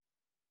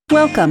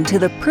Welcome to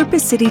the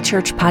Purpose City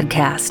Church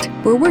podcast,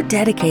 where we're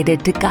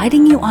dedicated to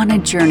guiding you on a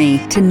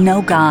journey to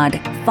know God,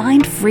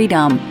 find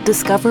freedom,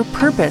 discover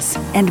purpose,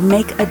 and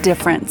make a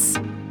difference.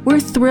 We're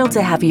thrilled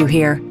to have you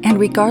here, and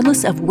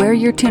regardless of where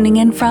you're tuning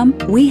in from,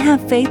 we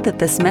have faith that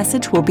this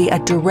message will be a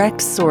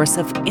direct source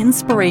of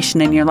inspiration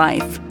in your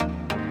life.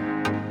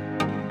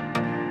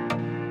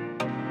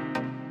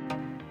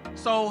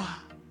 So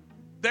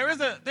there's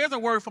a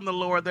word from the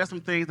Lord. There's some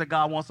things that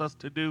God wants us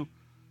to do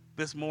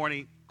this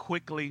morning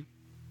quickly.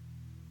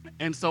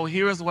 And so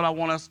here's what I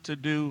want us to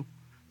do.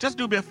 Just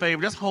do me a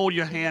favor. Just hold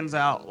your hands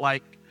out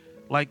like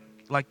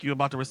you're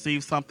about to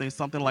receive something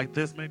like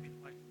this maybe.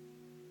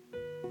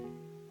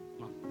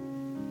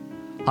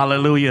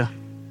 Hallelujah.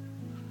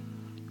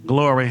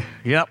 Glory.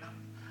 Yep.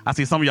 I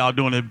see some of y'all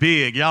doing it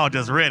big. Y'all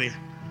just ready.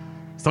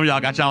 Some of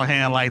y'all got y'all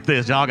hand like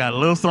this. Y'all got a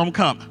little something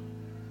coming.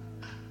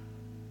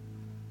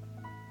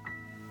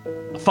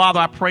 Father,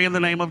 I pray in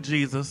the name of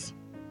Jesus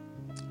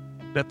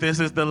that this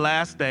is the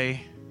last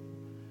day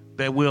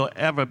that we'll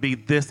ever be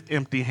this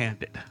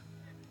empty-handed.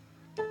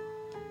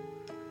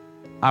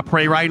 I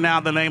pray right now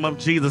in the name of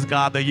Jesus,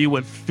 God, that you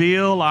would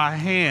fill our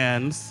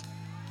hands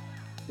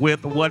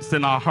with what's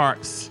in our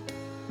hearts.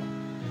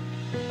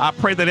 I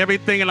pray that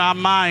everything in our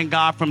mind,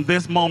 God, from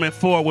this moment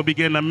forward will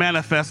begin to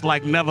manifest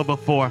like never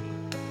before.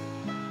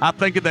 I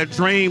thank you that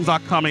dreams are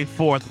coming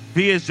forth,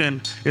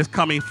 vision is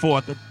coming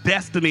forth,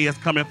 destiny is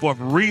coming forth,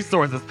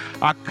 resources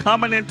are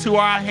coming into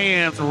our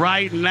hands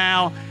right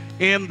now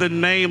in the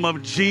name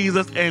of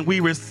Jesus, and we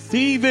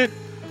receive it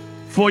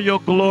for your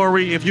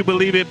glory. If you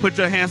believe it, put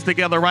your hands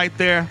together right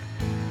there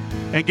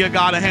and give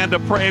God a hand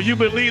of prayer. If you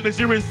believe that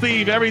you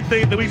receive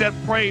everything that we just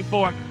prayed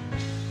for,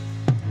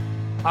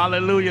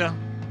 hallelujah.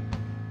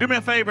 Do me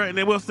a favor and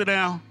then we'll sit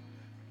down.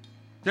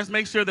 Just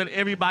make sure that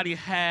everybody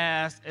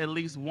has at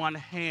least one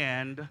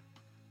hand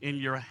in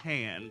your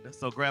hand.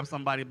 So grab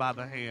somebody by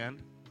the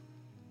hand.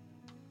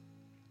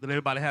 That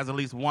everybody has at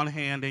least one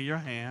hand in your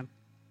hand.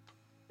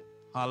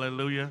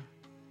 Hallelujah.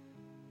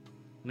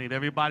 Need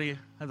everybody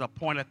has a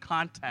point of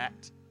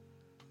contact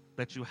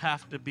that you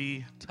have to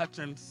be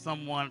touching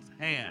someone's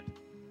hand.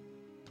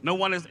 No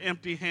one is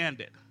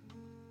empty-handed.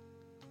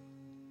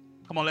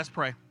 Come on, let's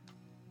pray.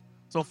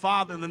 So,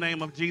 Father, in the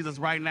name of Jesus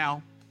right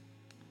now,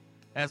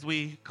 as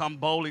we come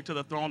boldly to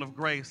the throne of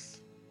grace,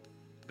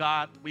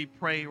 God, we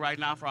pray right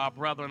now for our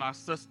brother and our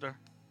sister.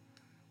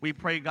 We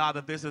pray, God,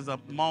 that this is a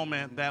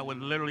moment that would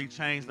literally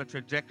change the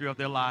trajectory of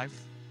their lives.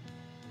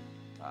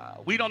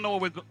 We don't know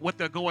what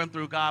they're going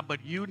through, God,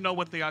 but you know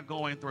what they are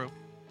going through.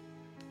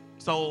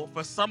 So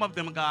for some of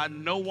them, God,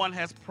 no one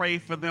has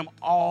prayed for them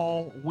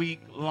all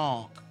week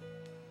long.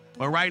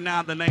 But right now,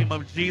 in the name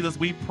of Jesus,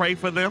 we pray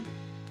for them.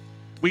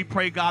 We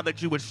pray, God,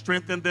 that you would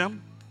strengthen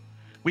them.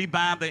 We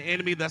bind the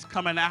enemy that's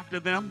coming after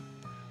them.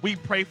 We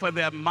pray for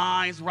their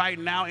minds right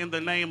now in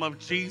the name of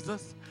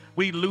Jesus.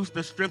 We loose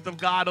the strength of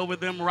God over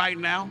them right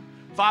now.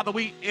 Father,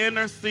 we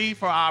intercede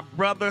for our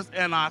brothers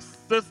and our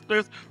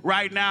sisters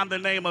right now in the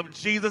name of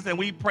Jesus. And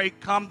we pray,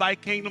 come thy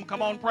kingdom.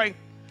 Come on, pray.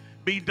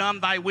 Be done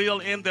thy will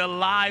in their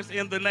lives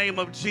in the name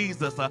of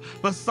Jesus.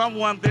 For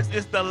someone, this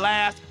is the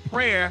last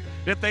prayer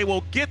that they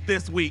will get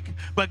this week.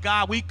 But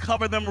God, we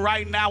cover them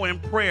right now in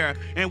prayer.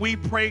 And we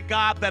pray,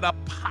 God, that a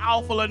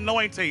powerful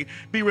anointing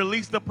be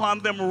released upon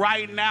them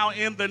right now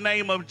in the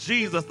name of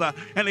Jesus.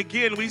 And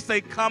again, we say,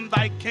 come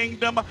thy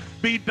kingdom,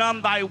 be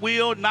done thy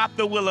will, not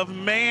the will of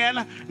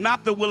man,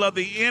 not the will of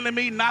the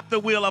enemy, not the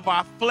will of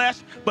our flesh,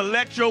 but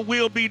let your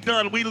will be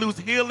done. We lose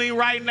healing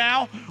right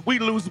now. We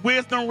lose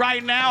wisdom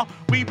right now.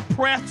 We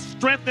press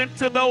strength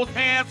into those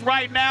hands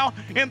right now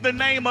in the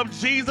name of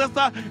Jesus.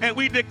 And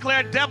we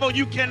declare, devil,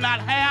 you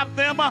cannot have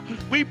them.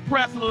 We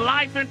press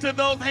life into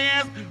those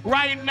hands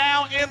right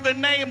now in the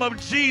name of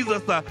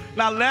Jesus.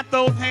 Now let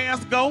those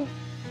hands go.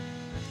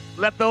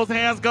 Let those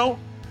hands go.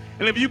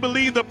 And if you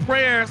believe the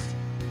prayers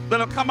that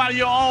have come out of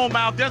your own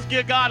mouth, just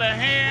give God a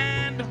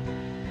hand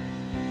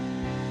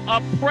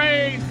of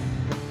praise,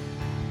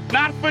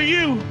 not for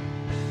you,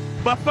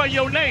 but for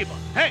your neighbor.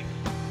 Hey.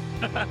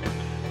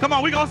 Come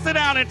on, we're going to sit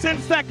down in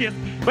 10 seconds.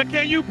 But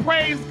can you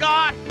praise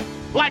God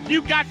like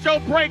you got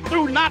your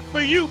breakthrough, not for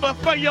you, but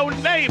for your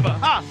neighbor?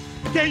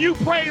 Can you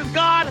praise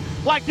God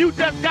like you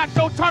just got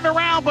your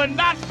turnaround, but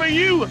not for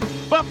you,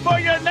 but for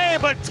your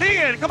neighbor?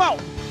 10, come on.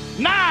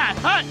 9,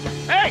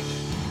 hey,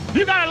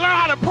 you got to learn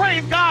how to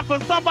praise God for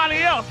somebody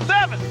else.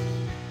 7,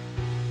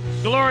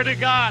 glory to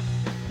God.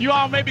 You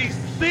all may be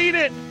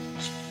seated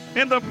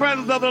in the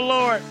presence of the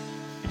Lord.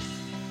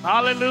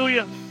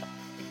 Hallelujah.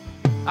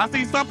 I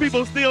see some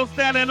people still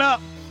standing up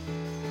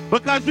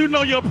because you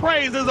know your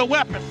praise is a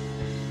weapon.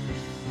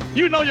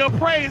 You know your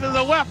praise is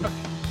a weapon.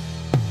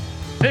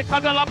 You know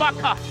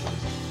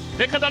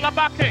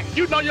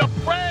your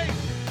praise.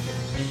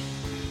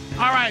 All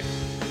right.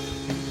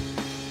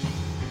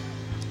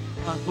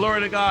 Glory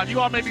to God. You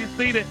all may be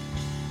seated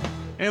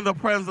in the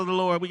presence of the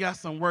Lord. We got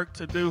some work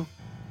to do.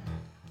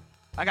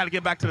 I got to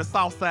get back to the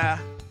south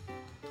side.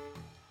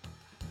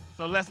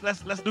 So let's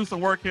do some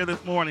work here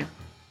this morning.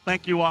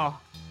 Thank you all.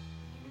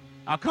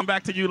 I'll come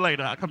back to you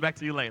later.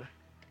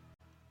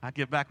 I'll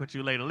get back with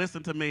you later.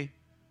 Listen to me.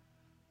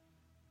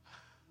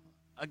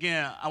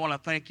 Again, I want to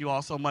thank you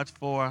all so much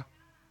for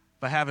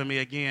having me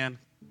again.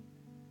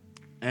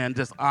 And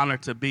just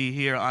honored to be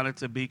here, honored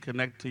to be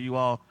connected to you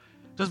all.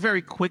 Just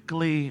very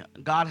quickly,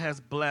 God has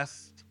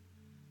blessed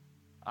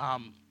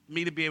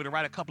me to be able to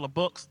write a couple of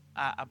books.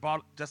 I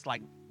brought just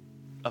like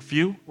a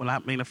few. Well, I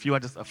mean a few,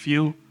 just a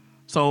few.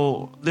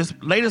 So this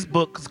latest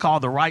book is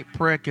called The Right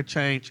Prayer Can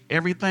Change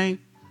Everything.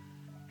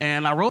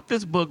 And I wrote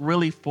this book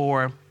really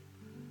for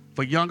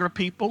younger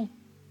people,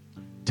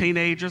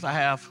 teenagers. I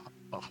have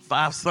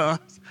 5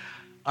 sons.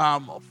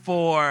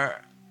 For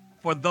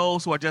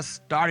those who are just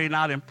starting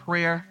out in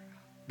prayer,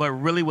 but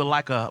really would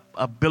like a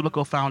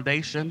biblical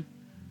foundation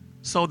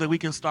so that we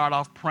can start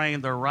off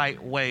praying the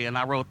right way. And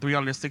I wrote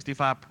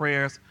 365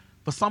 prayers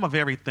for some of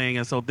everything.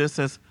 And so this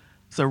is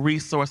a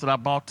resource that I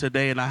bought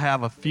today, and I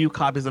have a few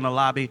copies in the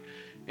lobby.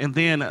 And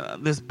then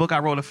this book I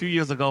wrote a few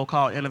years ago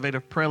called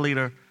Innovative Prayer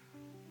Leader.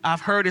 I've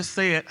heard it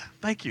said,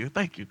 thank you.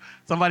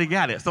 Somebody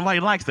got it.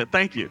 Somebody likes it.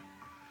 Thank you.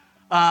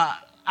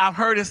 I've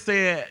heard it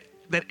said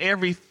that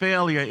every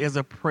failure is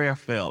a prayer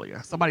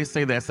failure. Somebody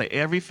say that. Say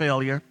every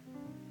failure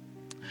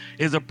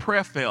is a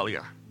prayer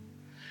failure.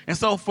 And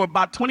so for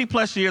about 20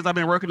 plus years, I've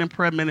been working in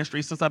prayer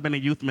ministry since I've been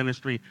in youth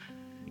ministry.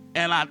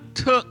 And I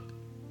took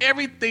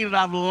everything that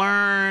I've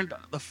learned,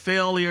 the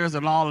failures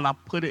and all, and I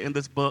put it in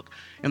this book.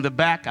 In the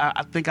back,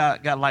 I think I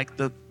got like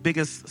the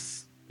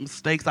biggest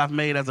mistakes I've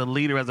made as a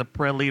leader, as a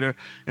prayer leader.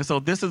 And so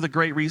this is a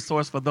great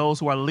resource for those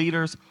who are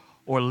leaders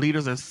or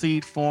leaders in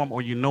seed form,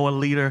 or you know a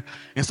leader.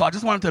 And so I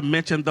just wanted to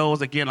mention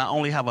those. Again, I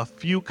only have a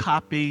few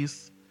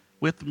copies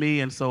with me,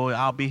 and so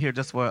I'll be here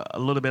just for a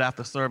little bit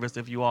after service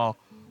if you all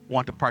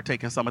want to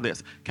partake in some of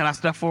this. Can I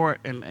step forward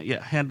and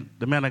hand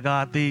the man of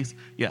God these?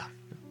 Yeah.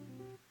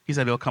 He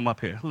said he'll come up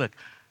here. Look,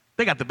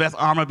 they got the best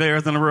armor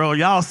bearers in the world.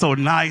 Y'all so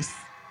nice.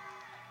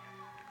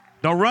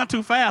 Don't run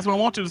too fast. We don't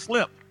want you to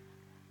slip,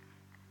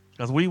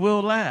 because we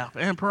will laugh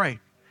and pray.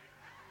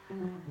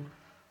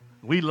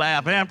 We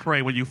laugh and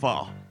pray when you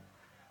fall.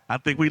 I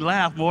think we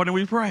laugh more than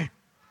we pray.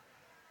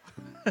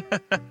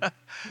 All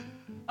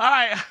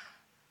right.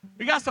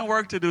 We got some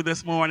work to do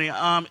this morning.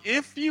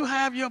 If you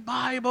have your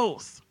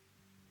Bibles,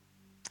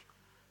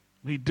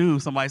 we do.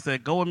 Somebody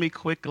said, go with me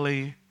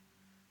quickly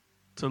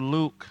to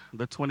Luke,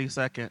 the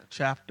 22nd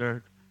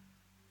chapter,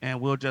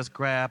 and we'll just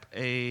grab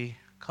a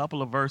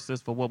couple of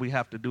verses for what we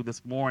have to do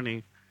this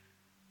morning.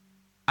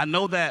 I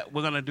know that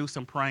we're going to do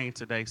some praying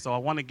today, so I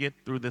want to get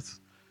through this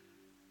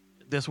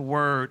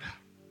word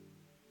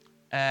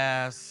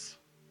as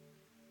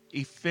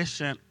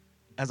efficient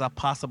as I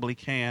possibly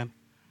can,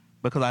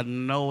 because I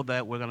know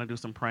that we're going to do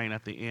some praying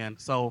at the end.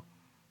 So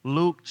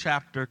Luke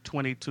chapter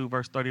 22,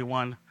 verse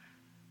 31,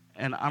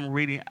 and I'm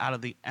reading out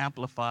of the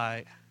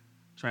Amplified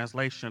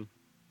translation.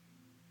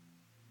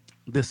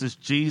 This is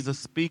Jesus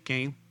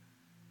speaking,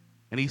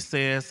 and he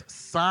says,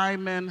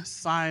 Simon,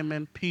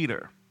 Simon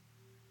Peter,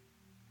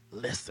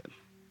 listen.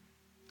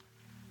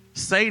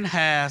 Satan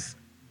has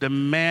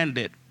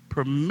demanded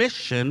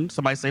permission,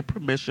 somebody say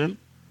permission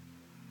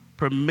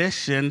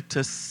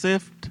to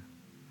sift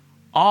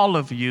all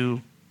of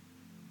you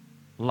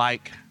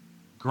like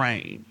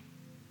grain.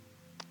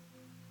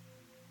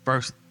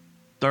 Verse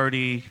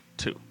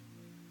 32.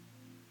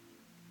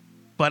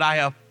 But I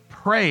have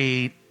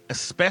prayed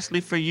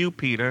especially for you,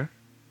 Peter,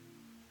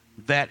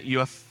 that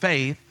your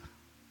faith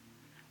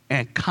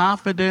and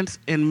confidence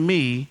in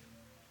me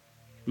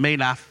may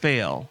not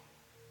fail.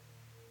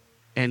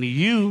 And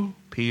you,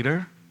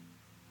 Peter,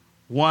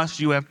 once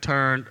you have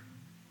turned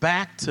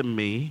back to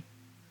me,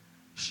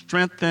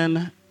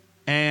 strengthen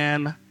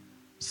and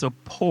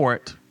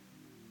support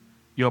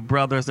your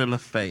brothers in the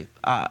faith.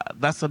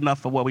 That's enough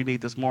for what we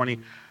need this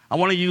morning. I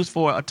want to use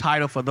for a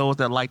title for those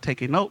that like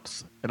taking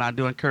notes, and I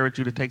do encourage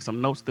you to take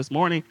some notes this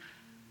morning.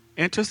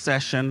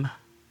 Intercession,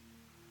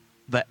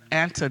 the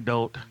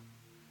antidote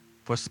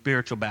for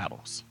spiritual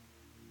battles.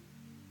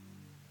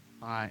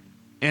 All right.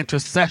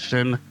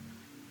 Intercession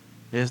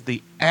is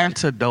the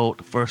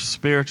antidote for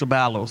spiritual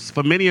battles.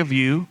 For many of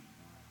you,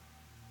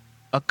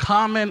 a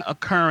common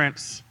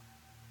occurrence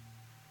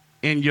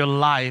in your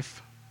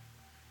life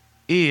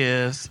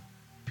is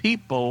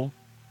people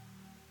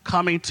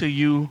coming to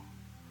you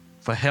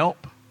for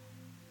help.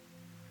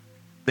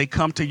 They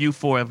come to you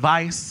for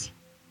advice,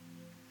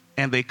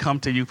 and they come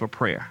to you for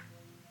prayer.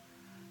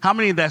 How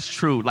many of that's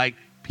true? Like,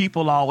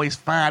 people always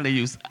find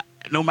you,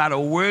 no matter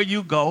where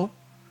you go,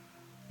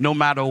 no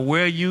matter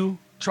where you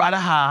try to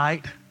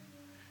hide,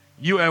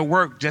 you at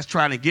work just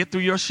trying to get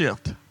through your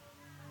shift.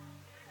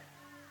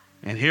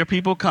 And here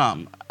people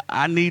come.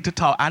 I need to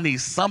talk. I need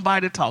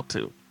somebody to talk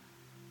to.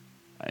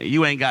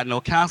 You ain't got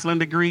no counseling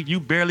degree. You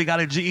barely got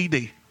a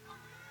GED.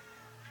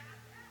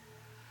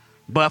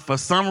 But for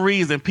some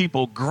reason,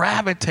 people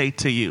gravitate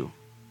to you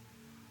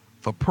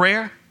for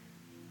prayer.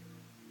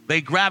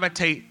 They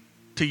gravitate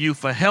to you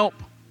for help.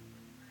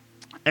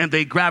 And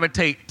they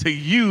gravitate to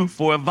you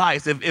for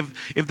advice.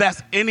 If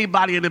that's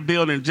anybody in the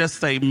building, just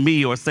say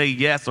me or say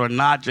yes or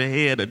nod your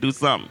head or do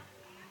something.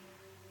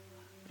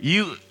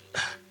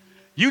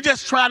 You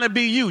just trying to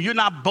be you. You're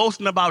not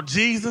boasting about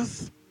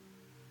Jesus.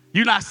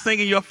 You're not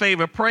singing your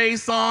favorite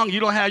praise song. You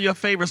don't have your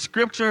favorite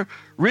scripture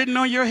written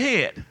on your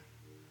head.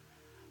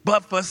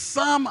 But for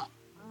some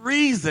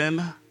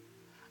reason,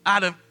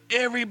 out of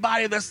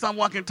everybody that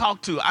someone can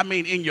talk to, I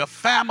mean, in your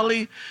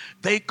family,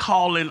 they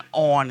calling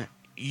on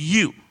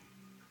you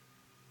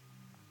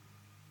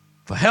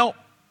for help,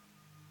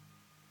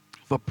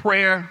 for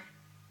prayer,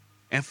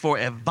 and for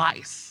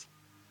advice.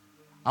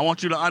 I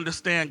want you to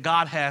understand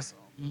God has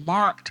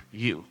marked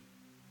you.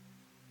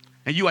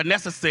 And you are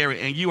necessary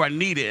and you are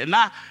needed. And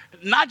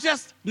not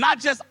just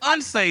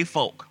unsaved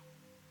folk,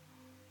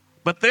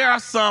 but there are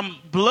some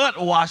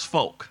blood-washed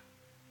folk,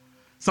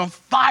 some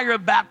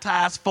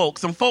fire-baptized folk,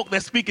 some folk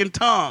that speak in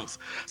tongues,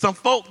 some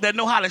folk that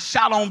know how to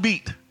shout on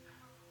beat.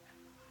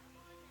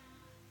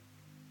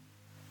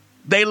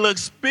 They look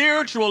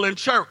spiritual in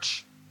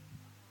church,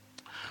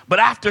 but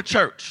after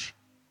church,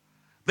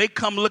 they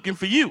come looking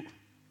for you.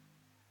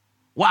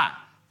 Why?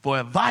 For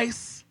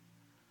advice.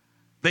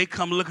 They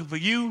come looking for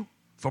you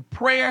for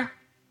prayer.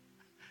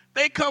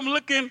 They come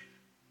looking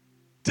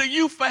to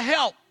you for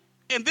help.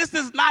 And this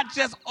is not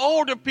just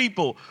older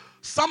people.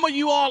 Some of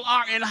you all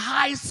are in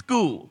high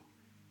school,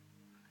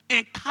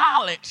 in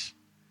college,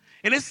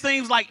 and it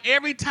seems like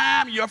every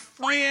time your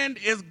friend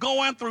is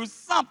going through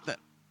something,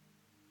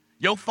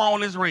 your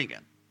phone is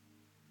ringing.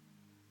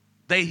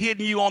 They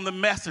hitting you on the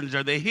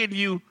messenger. They hitting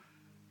you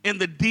in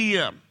the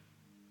DM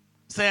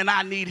saying,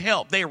 I need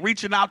help. They're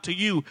reaching out to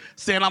you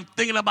saying, I'm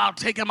thinking about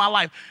taking my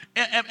life.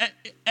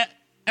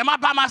 Am I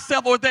by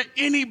myself, or is there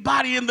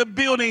anybody in the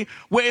building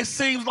where it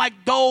seems like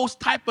those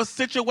type of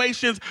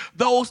situations,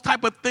 those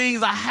type of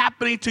things are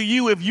happening to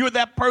you? If you're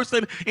that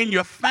person in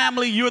your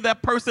family, you're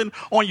that person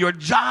on your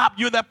job,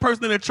 you're that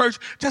person in the church,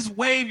 just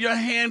wave your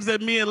hands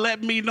at me and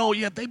let me know,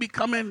 yeah, they be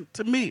coming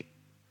to me.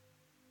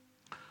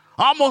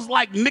 Almost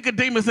like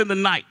Nicodemus in the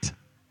night.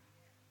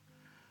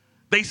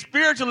 They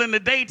spiritual in the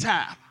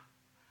daytime,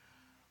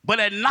 but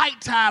at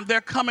nighttime,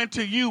 they're coming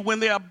to you when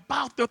they're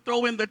about to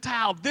throw in the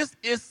towel. This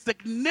is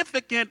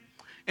significant,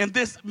 and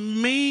this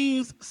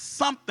means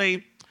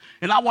something,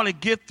 and I want to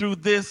get through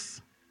this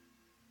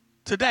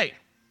today.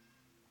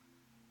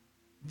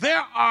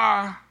 There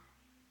are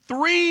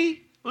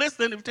three,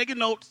 listen, if you're taking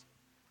notes,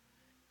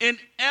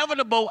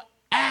 inevitable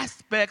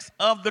aspects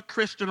of the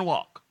Christian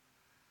walk.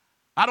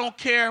 I don't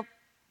care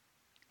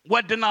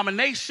what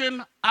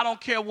denomination, I don't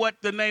care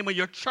what the name of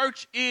your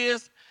church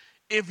is.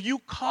 If you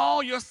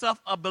call yourself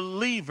a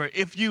believer,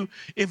 if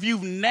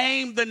you've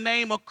named the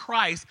name of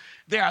Christ,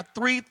 there are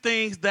three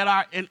things that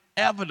are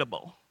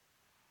inevitable.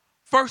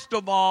 First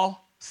of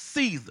all,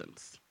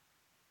 seasons.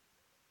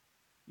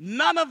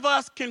 None of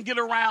us can get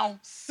around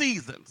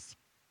seasons.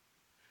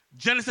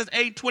 Genesis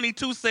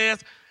 8:22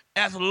 says,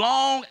 as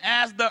long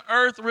as the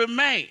earth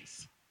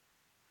remains,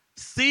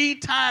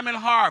 seed time and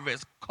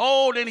harvest,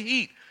 cold and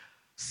heat,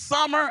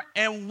 summer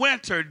and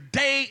winter,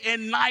 day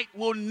and night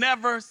will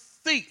never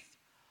cease.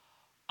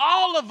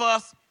 All of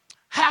us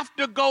have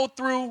to go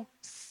through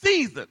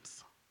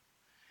seasons.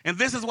 And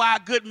this is why a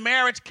good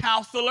marriage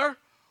counselor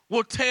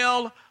will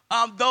tell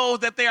those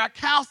that they are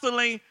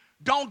counseling,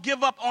 don't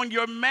give up on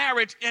your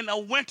marriage in a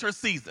winter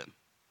season.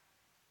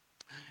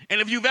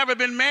 And if you've ever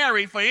been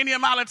married for any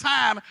amount of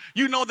time,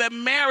 you know that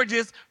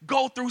marriages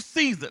go through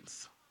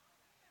seasons.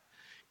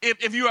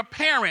 If you're a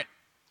parent,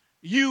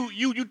 you're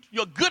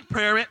a good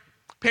parent,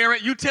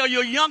 you tell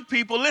your young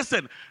people,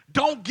 listen,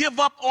 don't give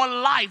up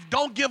on life.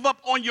 Don't give up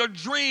on your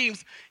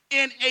dreams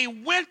in a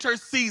winter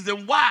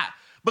season. Why?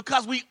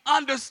 Because we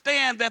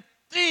understand that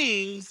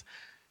things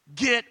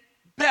get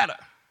better.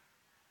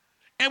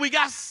 And we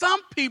got some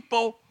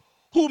people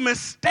who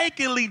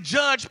mistakenly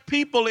judge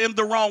people in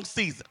the wrong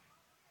season.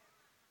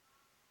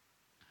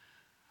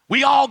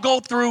 We all go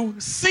through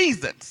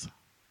seasons.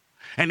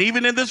 And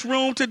even in this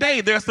room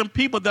today, there are some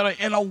people that are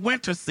in a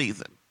winter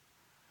season.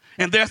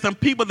 And there are some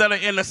people that are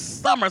in a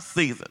summer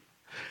season.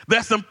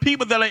 There's some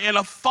people that are in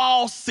a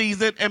fall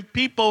season and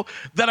people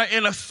that are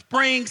in a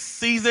spring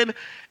season.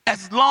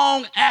 As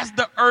long as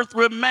the earth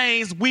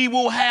remains, we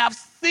will have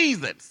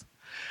seasons.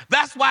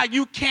 That's why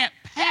you can't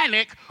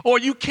panic or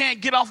you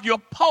can't get off your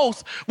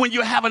post when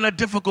you're having a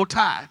difficult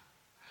time.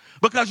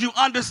 Because you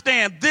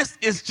understand this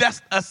is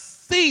just a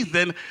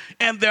season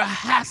and there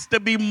has to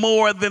be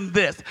more than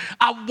this.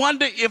 I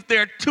wonder if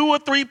there are 2 or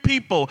 3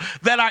 people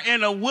that are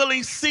in a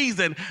willing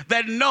season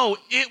that know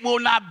it will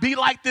not be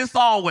like this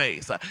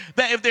always.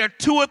 That if there are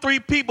 2 or 3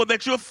 people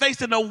that you're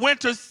facing a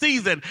winter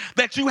season,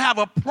 that you have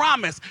a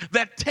promise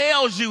that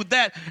tells you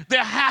that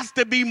there has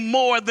to be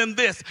more than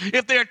this.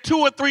 If there are 2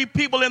 or 3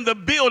 people in the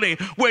building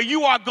where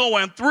you are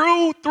going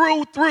through,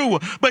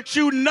 but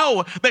you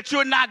know that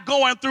you're not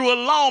going through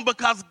alone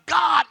because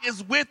God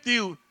is with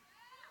you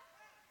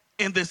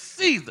in this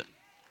season.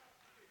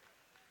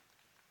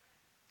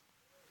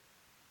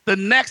 The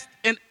next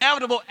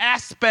inevitable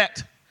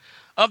aspect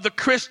of the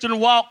Christian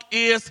walk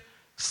is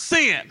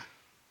sin.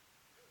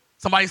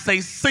 Somebody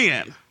say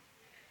sin.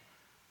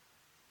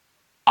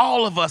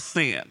 All of us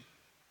sin.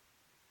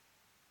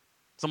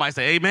 Somebody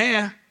say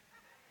amen.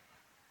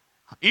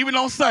 Even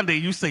on Sunday,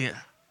 you sin.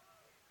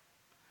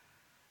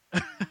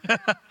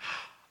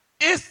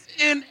 It's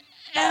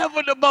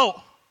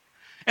inevitable.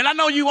 And I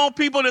know you want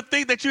people to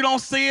think that you don't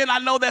sin. I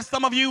know that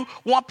some of you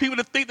want people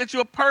to think that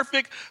you're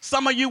perfect.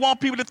 Some of you want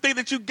people to think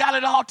that you got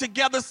it all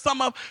together.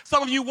 Some of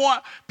you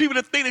want people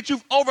to think that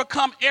you've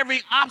overcome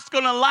every obstacle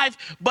in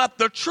life. But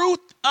the truth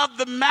of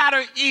the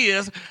matter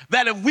is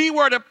that if we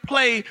were to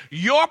play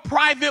your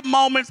private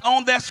moments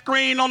on that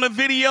screen on the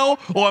video,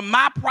 or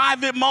my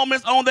private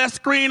moments on that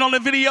screen on the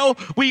video,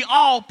 we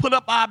all put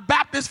up our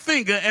Baptist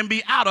finger and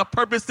be out of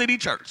Purpose City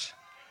Church.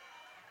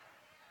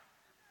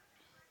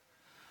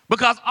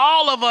 Because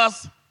all of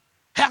us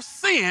have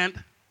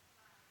sinned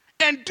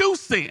and do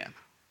sin.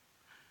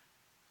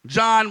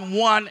 John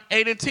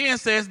 1:8-10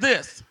 says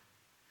this: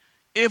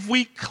 if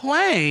we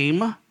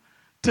claim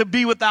to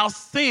be without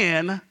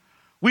sin,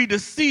 we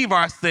deceive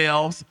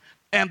ourselves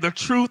and the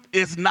truth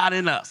is not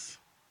in us.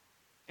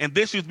 And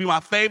this used to be my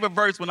favorite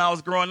verse when I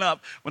was growing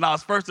up. When I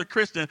was first a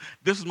Christian,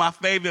 this was my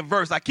favorite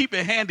verse. I keep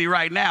it handy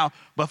right now,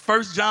 but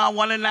 1 John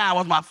 1:9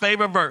 was my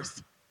favorite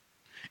verse.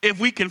 If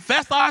we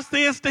confess our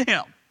sins to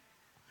him,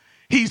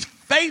 he's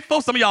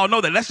faithful. Some of y'all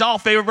know that. That's y'all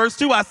favorite verse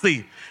too, I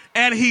see.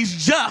 And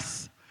he's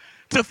just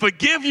to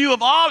forgive you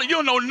of all. You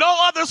don't know no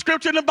other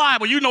scripture in the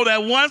Bible. You know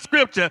that one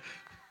scripture.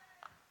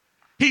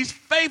 He's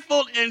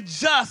faithful and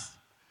just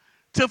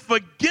to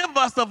forgive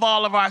us of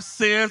all of our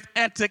sins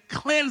and to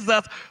cleanse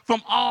us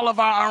from all of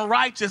our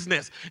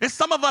unrighteousness. And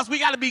some of us, we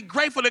got to be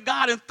grateful to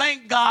God and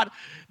thank God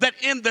that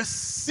in the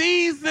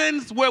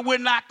seasons where we're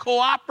not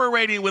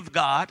cooperating with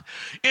God,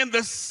 in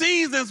the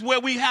seasons where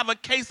we have a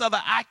case of the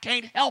I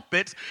can't help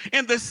it,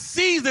 in the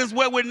seasons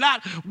where we're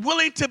not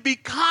willing to be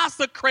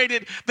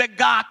consecrated, that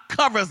God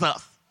covers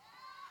us.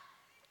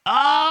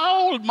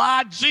 Oh,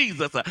 my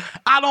Jesus.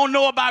 I don't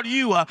know about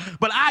you,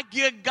 but I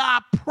give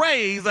God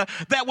praise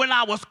that when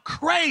I was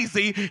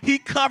crazy, he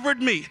covered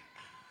me.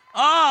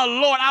 Oh,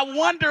 Lord, I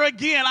wonder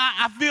again,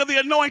 I feel the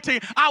anointing.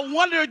 I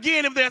wonder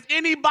again if there's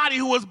anybody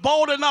who is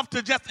bold enough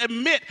to just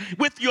admit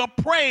with your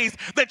praise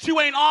that you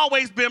ain't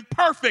always been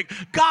perfect.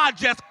 God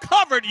just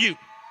covered you.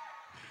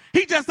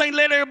 He just ain't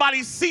let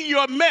everybody see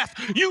your mess.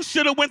 You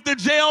should have went to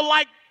jail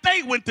like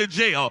they went to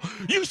jail.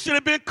 You should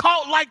have been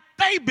caught like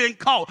they've been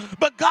caught.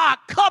 But God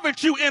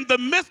covered you in the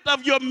midst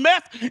of your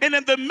mess and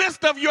in the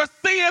midst of your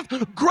sins.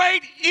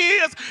 Great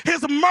is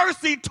his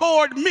mercy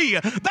toward me.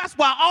 That's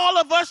why all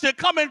of us should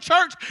come in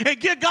church and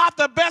give God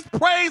the best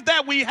praise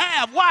that we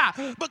have. Why?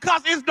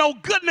 Because it's no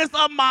goodness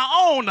of my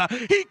own.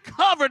 He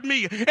covered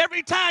me.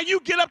 Every time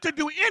you get up to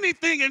do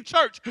anything in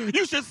church,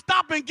 you should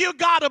stop and give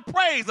God a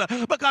praise,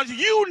 because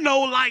you know,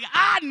 like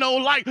I know,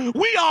 like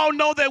we all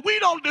know that we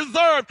don't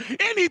deserve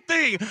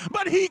anything,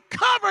 but he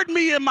covered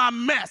me in my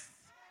mess.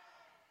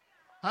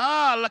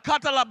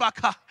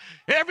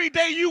 Every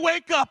day you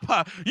wake up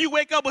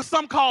with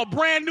something called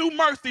brand new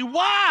mercy.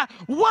 Why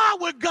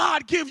would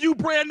God give you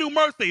brand new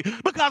mercy?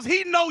 Because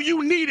he know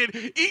you need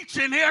it each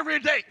and every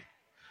day.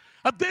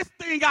 This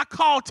thing I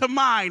call to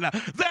mind,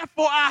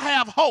 therefore I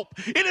have hope.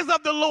 It is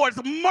of the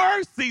Lord's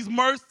mercies,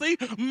 mercies,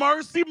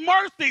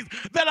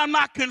 that I'm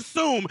not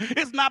consumed.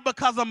 It's not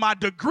because of my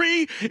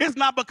degree. It's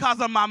not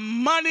because of my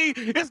money.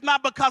 It's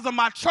not because of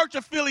my church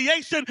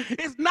affiliation.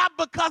 It's not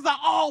because I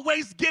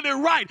always get it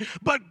right.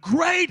 But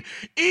great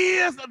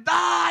is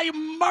thy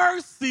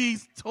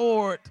mercies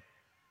toward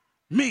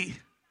me.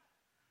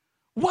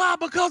 Why?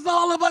 Because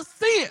all of us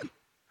sin.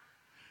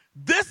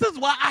 This is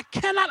why I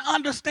cannot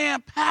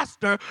understand,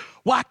 Pastor,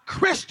 why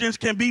Christians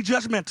can be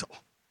judgmental.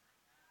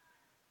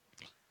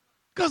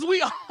 Because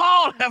we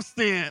all have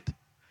sinned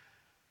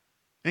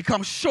and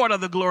come short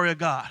of the glory of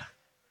God.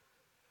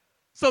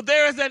 So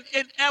there is an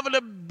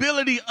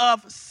inevitability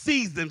of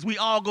seasons. We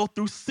all go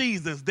through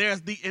seasons.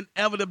 There's the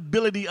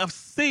inevitability of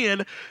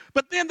sin,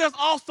 but then there's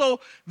also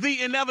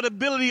the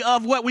inevitability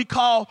of what we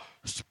call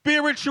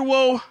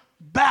spiritual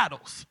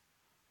battles.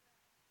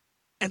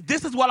 And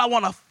this is what I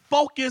want to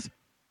focus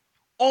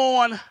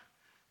on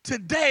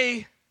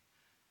today: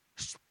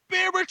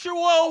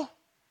 spiritual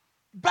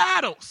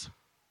battles.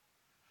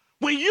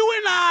 When you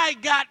and I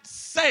got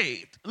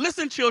saved,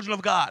 listen, children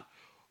of God,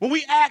 when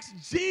we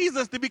asked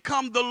Jesus to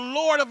become the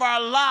Lord of our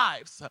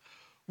lives,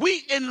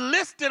 we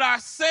enlisted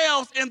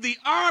ourselves in the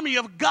army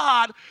of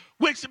God,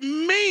 which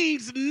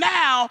means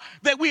now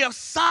that we have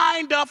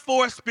signed up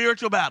for a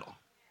spiritual battle.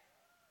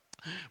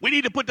 We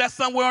need to put that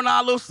somewhere on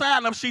our little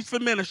sign-up sheets for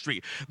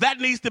ministry. That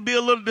needs to be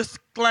a little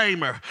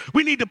disclaimer.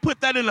 We need to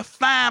put that in the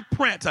fine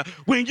print.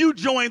 When you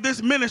join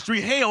this ministry,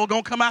 hell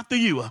gonna come after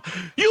you.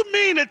 You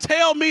mean to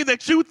tell me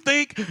that you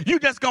think you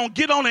just gonna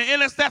get on an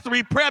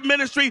intercessory prayer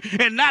ministry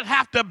and not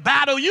have to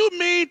battle? You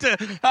mean to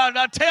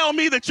tell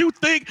me that you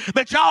think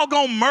that y'all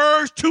gonna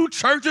merge two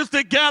churches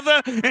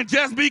together and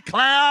just be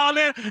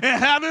clowning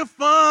and having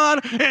fun?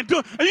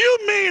 You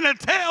mean to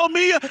tell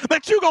me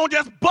that you gonna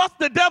just bust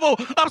the devil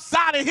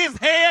upside of his his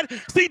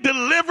head, see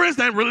deliverance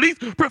and release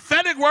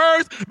prophetic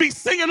words, be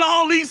singing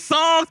all these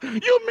songs.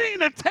 You mean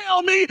to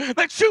tell me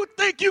that you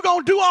think you're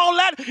going to do all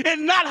that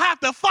and not have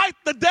to fight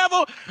the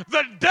devil?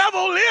 The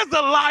devil is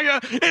a liar.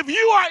 If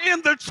you are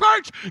in the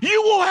church,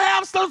 you will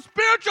have some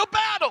spiritual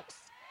battles.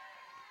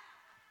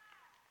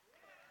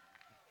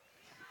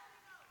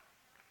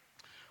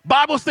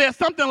 Bible says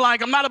something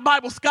like, I'm not a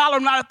Bible scholar,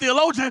 I'm not a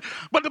theologian,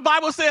 but the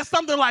Bible says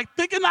something like,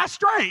 think it not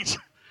strange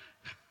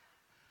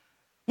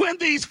when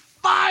these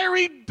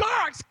fiery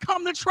darts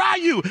come to try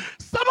you.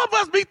 Some of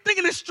us be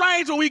thinking it's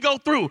strange when we go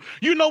through.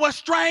 You know what's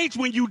strange?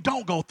 When you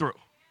don't go through.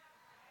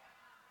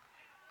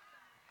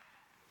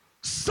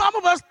 Some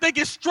of us think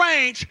it's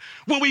strange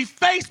when we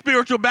face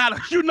spiritual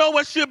battles. You know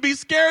what should be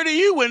scary to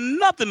you when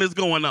nothing is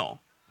going on.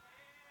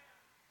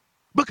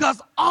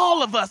 Because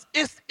all of us,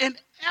 it's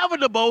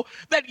inevitable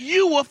that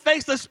you will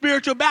face a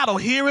spiritual battle.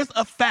 Here is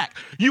a fact.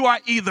 You are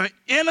either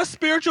in a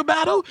spiritual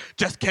battle,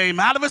 just came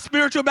out of a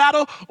spiritual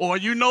battle, or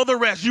you know the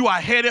rest. You are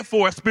headed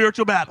for a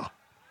spiritual battle.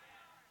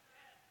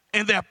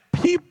 And there are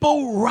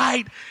people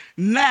right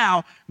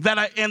now that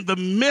are in the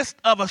midst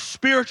of a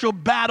spiritual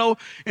battle.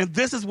 And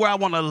this is where I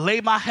want to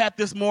lay my hat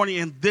this morning,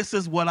 and this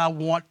is what I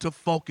want to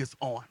focus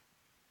on.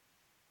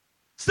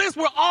 Since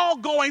we're all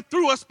going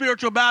through a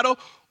spiritual battle,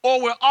 or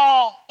we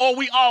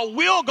all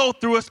will go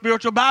through a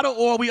spiritual battle,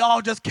 or we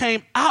all just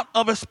came out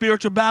of a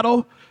spiritual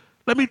battle,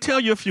 let me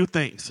tell you a few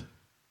things.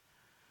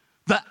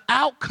 The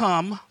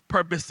outcome,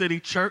 Purpose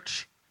City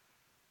Church,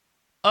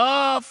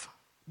 of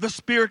the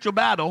spiritual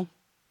battle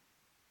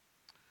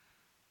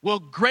will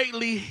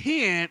greatly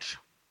hinge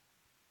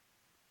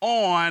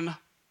on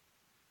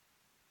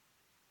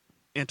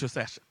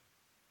intercession.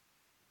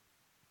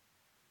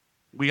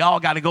 We all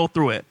got to go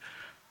through it.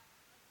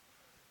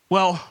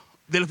 Well,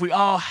 then if we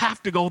all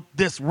have to go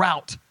this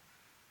route,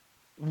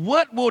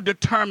 what will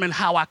determine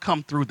how I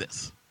come through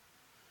this?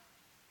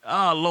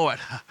 Oh, Lord.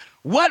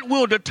 What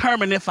will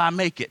determine if I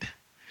make it?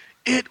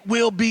 It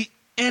will be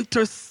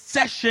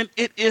intercession.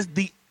 It is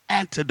the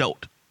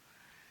antidote.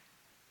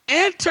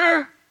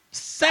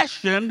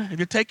 Intercession, if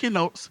you take your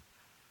notes,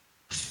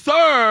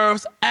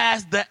 serves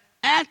as the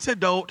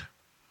antidote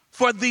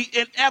for the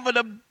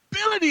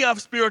inevitability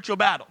of spiritual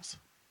battles.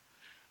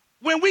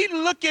 When we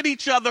look at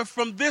each other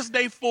from this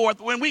day forth,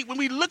 when we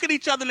look at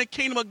each other in the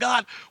kingdom of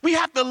God, we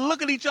have to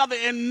look at each other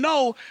and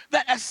know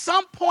that at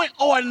some point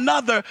or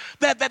another,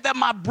 that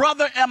my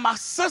brother and my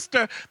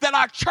sister, that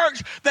our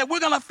church, that we're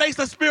going to face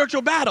a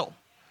spiritual battle.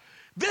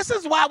 This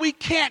is why we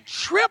can't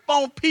trip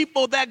on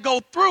people that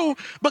go through,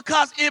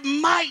 because it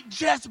might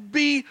just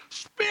be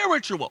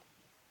spiritual.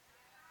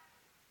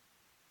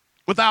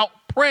 Without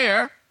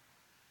prayer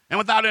and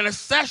without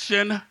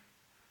intercession,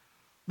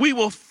 we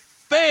will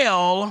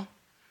fail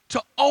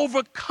to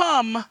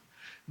overcome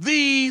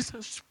these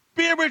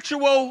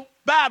spiritual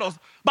battles.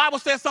 Bible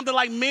says something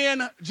like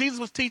Jesus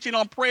was teaching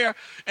on prayer,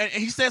 and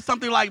he said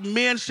something like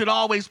men should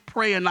always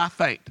pray and not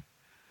faint,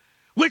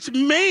 which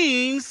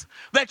means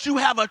that you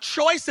have a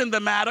choice in the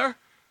matter,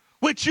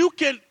 which you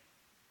can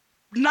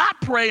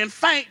not pray and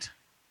faint,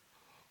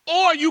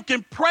 or you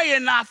can pray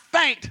and not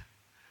faint,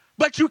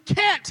 but you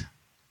can't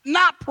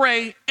not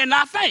pray and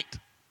not faint.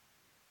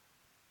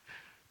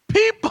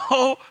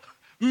 People,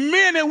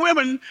 men and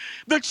women,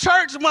 the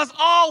church must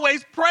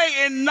always pray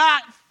and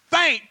not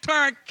faint,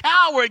 turn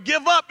coward,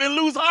 give up, and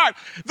lose heart.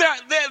 There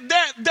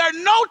are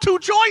no two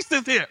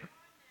choices here.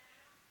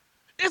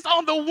 It's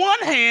on the one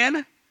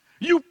hand,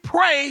 you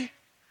pray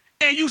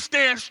and you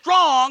stand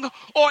strong,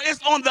 or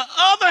it's on the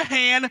other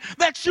hand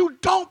that you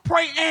don't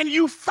pray and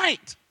you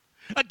faint.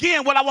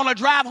 Again, what I want to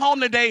drive home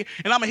today,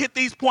 and I'm going to hit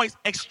these points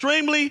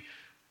extremely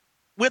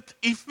with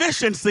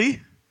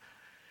efficiency.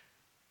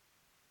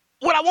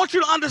 What I want you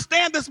to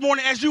understand this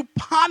morning as you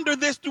ponder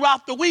this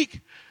throughout the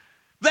week,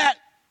 that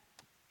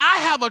I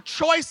have a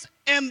choice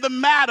in the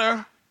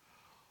matter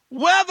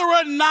whether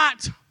or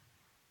not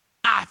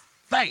I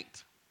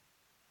faint.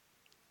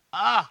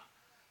 Oh,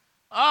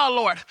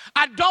 Lord.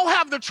 I don't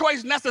have the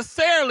choice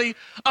necessarily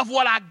of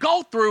what I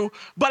go through,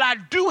 but I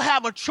do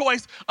have a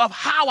choice of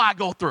how I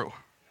go through.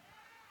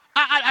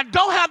 I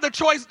don't have the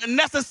choice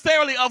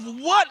necessarily of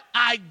what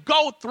I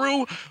go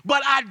through,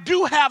 but I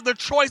do have the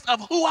choice of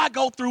who I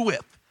go through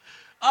with.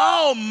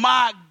 Oh,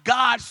 my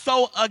God.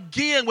 So,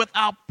 again,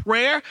 without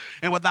prayer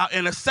and without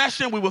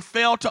intercession, we will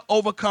fail to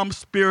overcome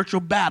spiritual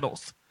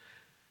battles.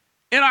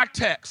 In our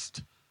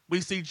text,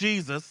 we see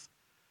Jesus,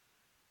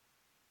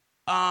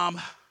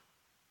 the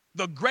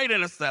great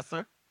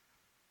intercessor,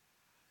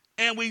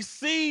 and we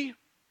see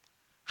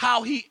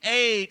how he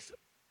aids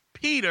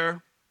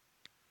Peter,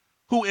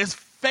 who is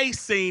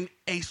facing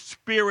a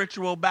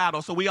spiritual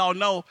battle. So we all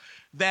know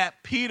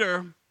that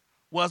Peter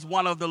was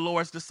one of the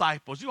Lord's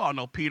disciples. You all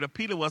know Peter.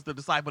 Peter was the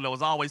disciple that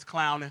was always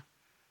clowning.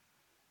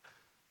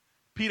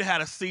 Peter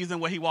had a season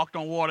where he walked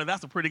on water.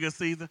 That's a pretty good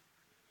season.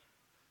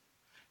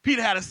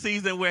 Peter had a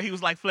season where he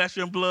was like flesh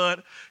and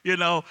blood.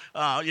 Jesus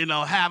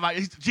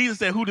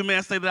said, "Who do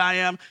men say that I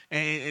am?"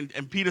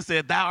 And Peter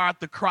said, "Thou art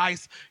the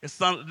Christ."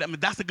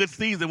 That's a good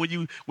season when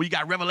you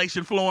got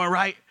revelation flowing,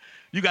 right?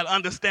 You got to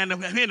understand that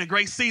we're in a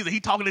great season.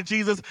 He talking to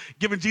Jesus,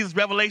 giving Jesus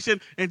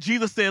revelation, and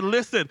Jesus said,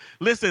 listen,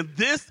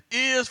 this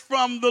is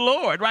from the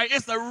Lord, right?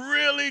 It's a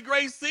really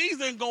great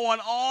season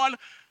going on,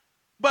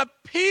 but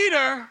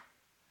Peter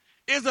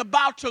is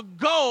about to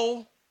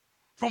go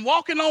from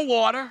walking on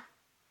water.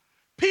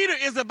 Peter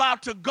is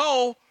about to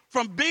go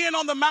from being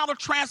on the Mount of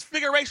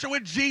Transfiguration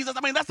with Jesus.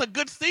 I mean, that's a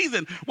good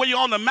season when you're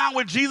on the Mount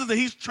with Jesus and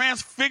he's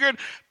transfigured.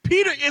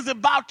 Peter is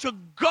about to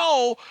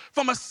go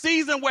from a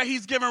season where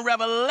he's given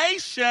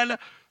revelation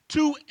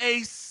to a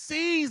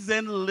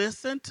season,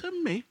 listen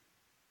to me,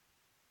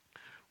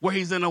 where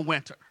he's in a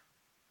winter.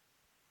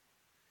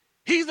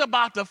 He's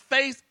about to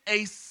face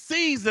a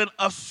season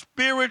of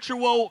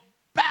spiritual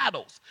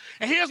battles.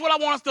 And here's what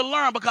I want us to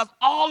learn, because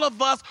all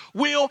of us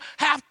will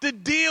have to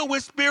deal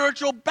with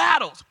spiritual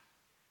battles.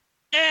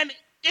 And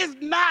it's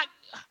not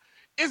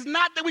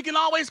that we can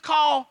always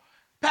call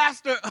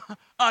Pastor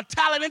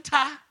Talent and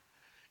Tie.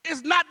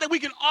 It's not that we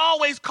can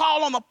always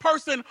call on the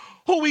person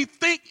who we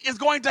think is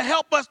going to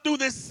help us through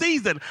this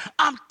season.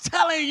 I'm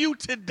telling you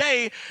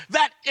today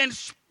that in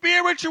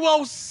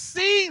spiritual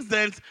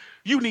seasons,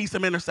 you need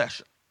some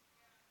intercession.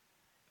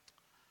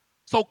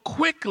 So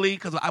quickly,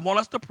 because I want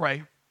us to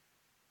pray, I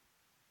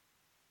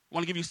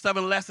want to give you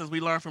 7 lessons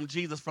we learned from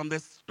Jesus from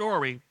this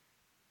story.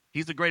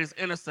 He's the greatest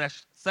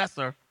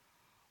intercessor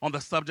on the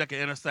subject of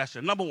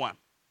intercession. Number 1,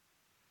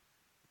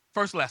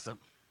 first lesson.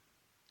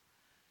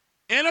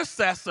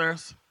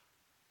 Intercessors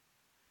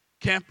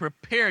can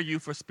prepare you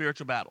for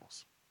spiritual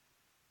battles.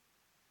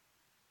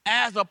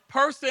 As a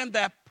person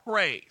that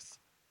prays,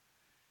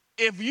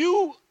 if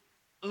you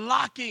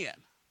lock in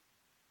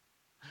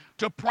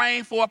to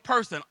praying for a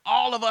person,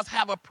 all of us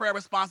have a prayer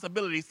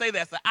responsibility. Say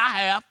that. Say,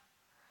 I have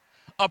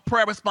a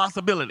prayer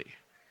responsibility.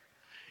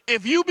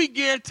 If you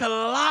begin to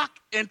lock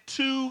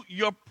into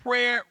your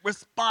prayer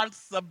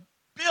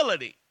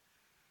responsibility,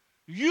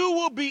 you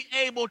will be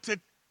able to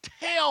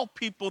tell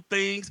people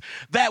things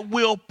that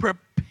will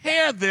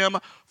prepare them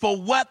for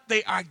what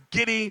they are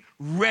getting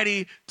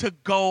ready to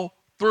go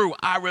through.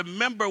 I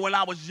remember when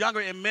I was younger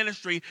in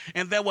ministry,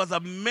 and there was a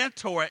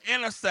mentor, an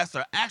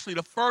intercessor, actually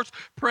the first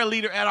prayer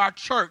leader at our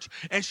church,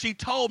 and she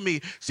told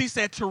me, she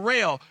said,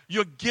 Terrell,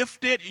 you're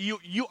gifted,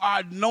 you are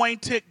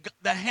anointed,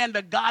 the hand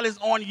of God is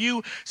on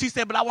you. She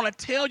said, but I want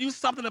to tell you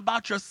something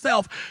about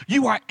yourself.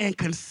 You are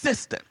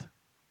inconsistent.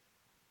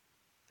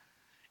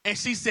 And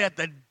she said,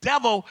 the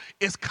devil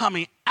is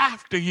coming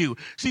after you.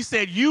 She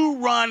said, you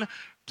run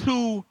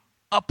to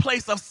a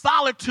place of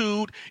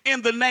solitude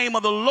in the name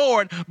of the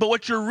Lord, but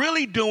what you're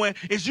really doing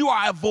is you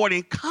are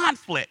avoiding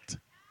conflict.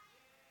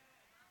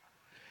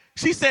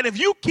 She said, if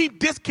you keep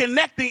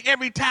disconnecting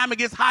every time it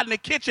gets hot in the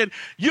kitchen,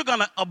 you're going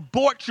to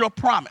abort your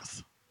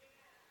promise.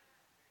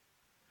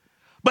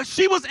 But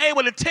she was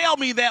able to tell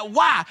me that.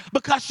 Why?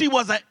 Because she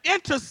was an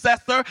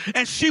intercessor,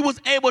 and she was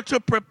able to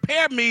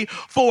prepare me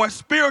for a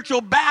spiritual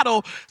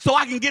battle so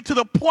I can get to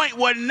the point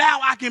where now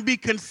I can be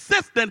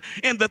consistent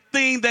in the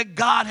thing that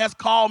God has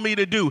called me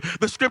to do.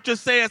 The scripture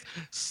says,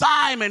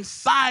 Simon,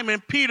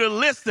 Simon, Peter,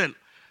 listen,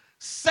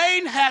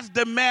 Satan has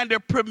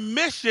demanded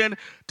permission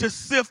to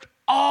sift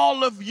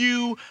all of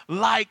you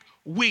like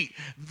wheat.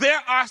 There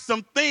are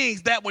some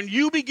things that when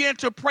you begin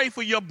to pray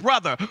for your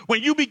brother,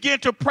 when you begin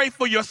to pray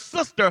for your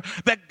sister,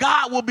 that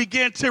God will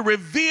begin to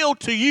reveal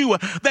to you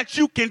that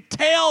you can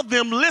tell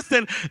them,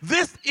 listen,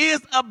 this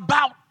is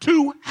about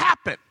to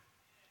happen.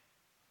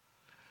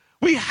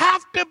 We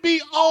have to be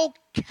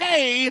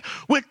okay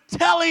with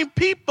telling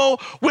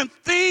people when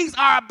things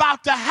are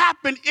about to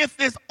happen if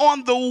it's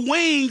on the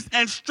wings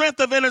and strength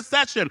of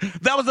intercession.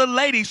 There was a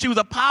lady, she was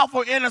a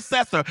powerful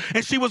intercessor,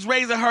 and she was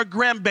raising her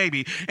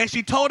grandbaby. And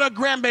she told her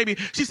grandbaby,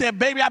 she said,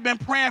 baby, I've been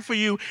praying for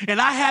you, and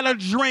I had a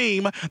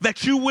dream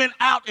that you went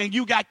out and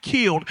you got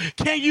killed.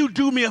 Can you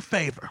do me a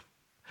favor?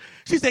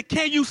 She said,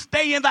 can you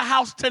stay in the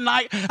house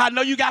tonight? I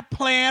know you got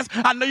plans.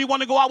 I know you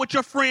want to go out with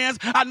your friends.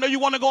 I know you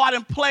want to go out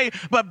and play.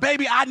 But,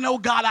 baby, I know,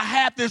 God, I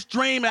had this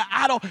dream, and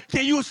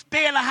can you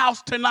stay in the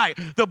house tonight?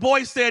 The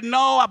boy said,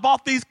 no, I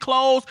bought these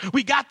clothes.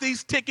 We got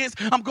these tickets.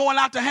 I'm going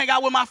out to hang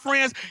out with my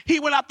friends. He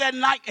went out that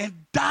night and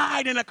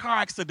died in a car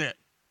accident.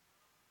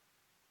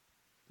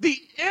 The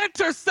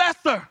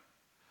intercessor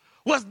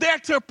was there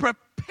to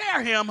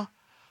prepare him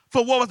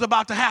for what was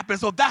about to happen.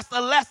 So that's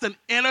a lesson.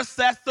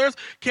 Intercessors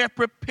can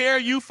prepare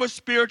you for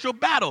spiritual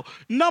battle.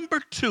 Number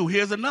 2,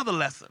 here's another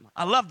lesson.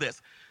 I love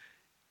this.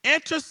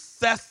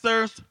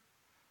 Intercessors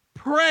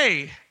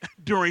pray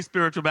during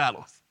spiritual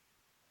battles.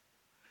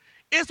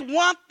 It's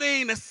one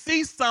thing to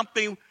see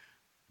something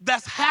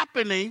that's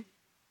happening,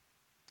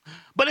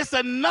 but it's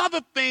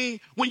another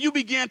thing when you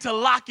begin to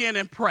lock in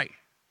and pray.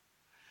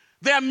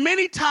 There are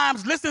many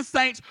times, listen,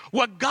 saints,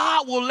 where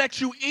God will let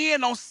you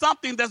in on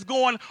something that's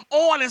going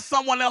on in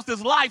someone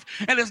else's life,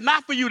 and it's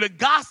not for you to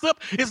gossip.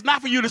 It's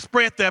not for you to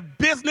spread their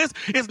business.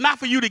 It's not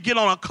for you to get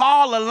on a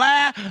call, a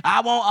line. I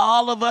want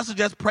all of us to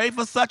just pray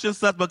for such and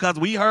such because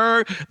we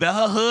heard that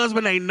her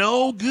husband ain't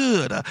no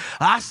good.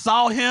 I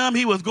saw him.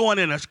 He was going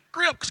in a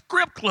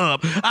script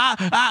club. Her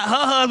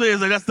husband is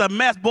just a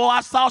mess. Boy,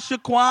 I saw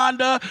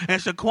Shaquanda,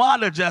 and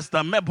Shaquanda just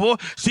a mess. Boy,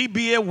 she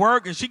be at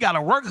work, and she got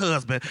a work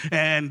husband,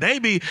 and they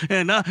be,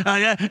 and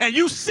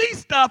you see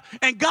stuff,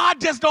 and God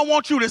just don't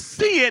want you to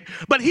see it,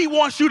 but he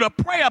wants you to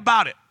pray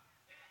about it.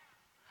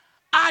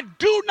 I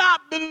do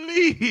not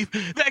believe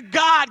that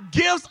God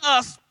gives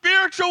us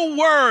spiritual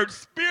words,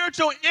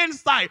 spiritual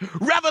insight,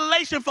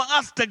 revelation for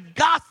us to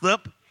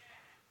gossip.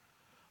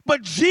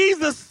 But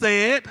Jesus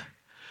said,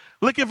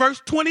 look at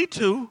verse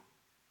 22.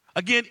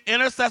 Again,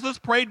 intercessors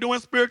pray during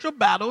spiritual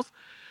battles.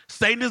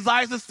 Satan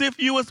desires to sift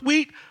you as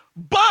wheat,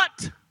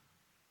 but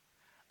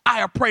I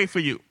have prayed for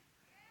you.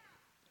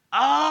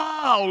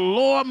 Oh,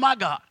 Lord, my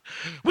God.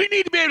 We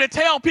need to be able to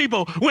tell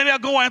people when they're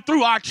going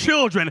through our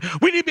children.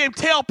 We need to be able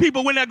to tell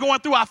people when they're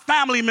going through our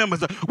family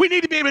members. We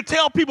need to be able to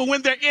tell people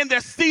when they're in their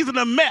season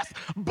of mess.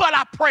 But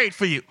I prayed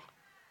for you.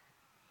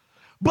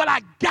 But I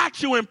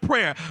got you in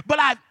prayer. But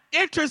I've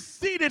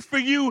interceded for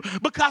you,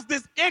 because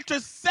this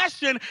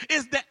intercession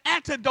is the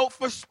antidote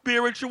for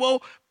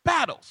spiritual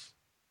battles.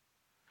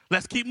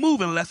 Let's keep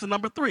moving. Lesson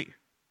number 3.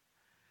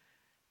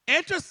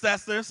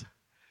 Intercessors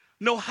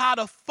know how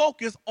to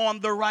focus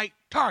on the right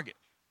target.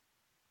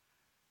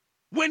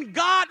 When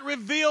God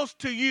reveals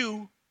to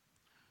you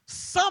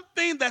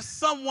something that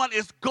someone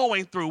is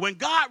going through, when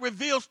God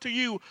reveals to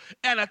you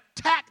an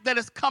attack that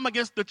has come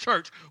against the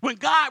church, when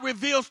God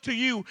reveals to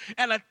you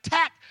an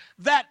attack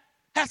that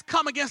has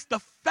come against the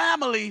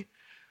family,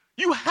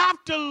 you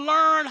have to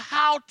learn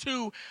how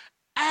to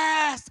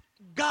ask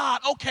God,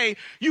 okay,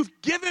 you've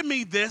given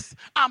me this,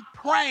 I'm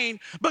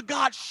praying, but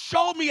God,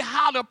 show me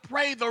how to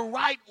pray the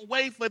right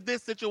way for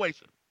this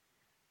situation.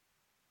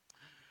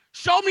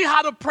 Show me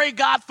how to pray,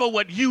 God, for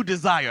what you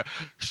desire.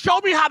 Show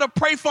me how to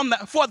pray for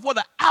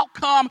the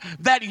outcome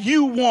that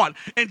you want.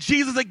 And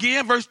Jesus,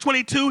 again, verse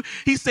 22,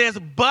 he says,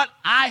 but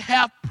I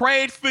have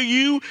prayed for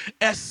you,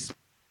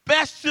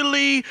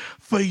 especially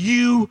for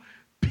you,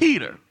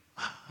 Peter.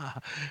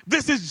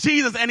 This is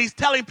Jesus, and he's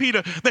telling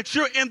Peter that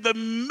you're in the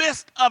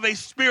midst of a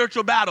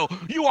spiritual battle.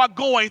 You are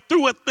going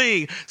through a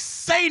thing.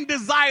 Satan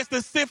desires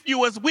to sift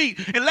you as wheat.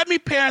 And let me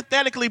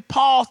parenthetically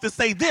pause to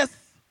say this,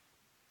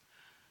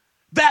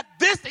 that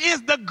this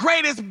is the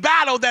greatest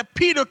battle that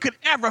Peter could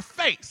ever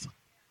face.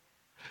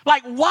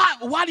 Like,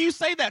 why do you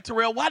say that,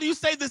 Terrell? Why do you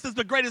say this is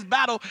the greatest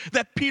battle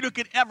that Peter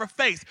could ever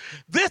face?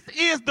 This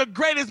is the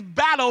greatest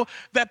battle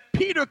that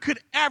Peter could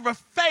ever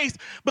face,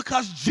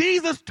 because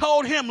Jesus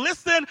told him,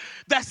 listen,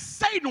 that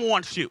Satan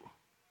wants you.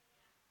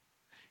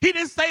 He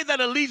didn't say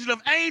that a legion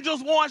of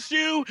angels wants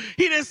you.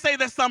 He didn't say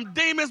that some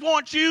demons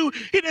want you.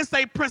 He didn't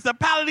say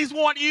principalities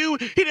want you.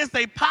 He didn't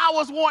say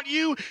powers want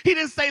you. He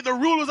didn't say the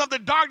rulers of the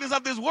darkness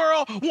of this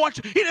world want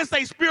you. He didn't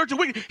say spiritual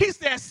wickedness. He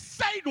said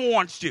Satan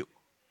wants you.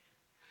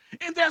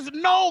 And there's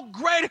no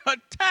greater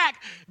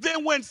attack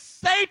than when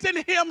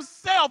Satan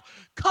himself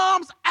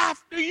comes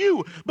after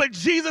you. But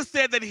Jesus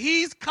said that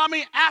he's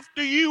coming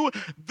after you.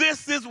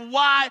 This is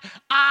why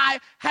I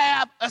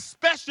have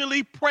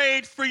especially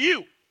prayed for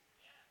you.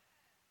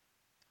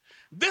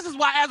 This is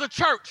why, as a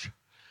church,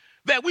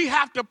 that we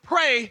have to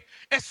pray,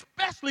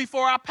 especially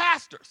for our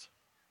pastors.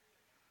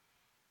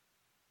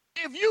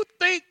 If you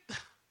think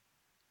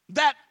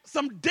that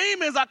some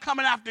demons are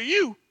coming after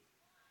you,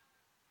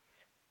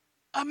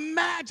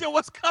 imagine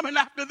what's coming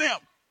after them.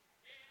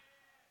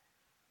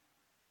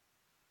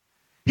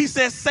 He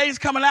says, Satan's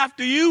coming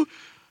after you,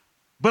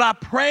 but I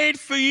prayed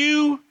for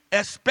you,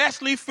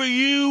 especially for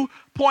you.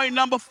 Point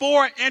number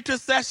 4,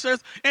 intercessors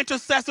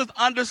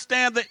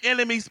understand the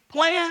enemy's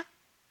plan.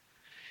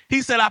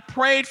 He said, I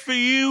prayed for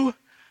you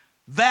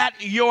that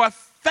your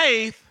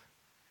faith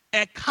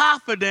and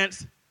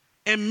confidence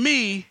in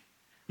me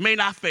may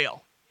not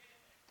fail.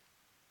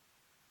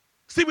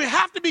 See, we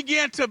have to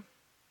begin to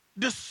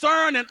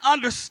discern and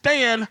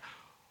understand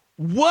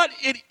what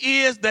it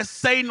is that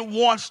Satan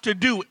wants to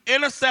do.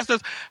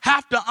 Intercessors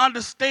have to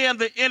understand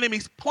the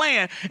enemy's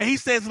plan. And he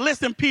says,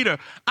 listen, Peter,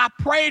 I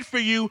prayed for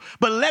you,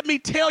 but let me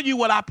tell you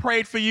what I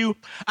prayed for you.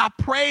 I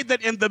prayed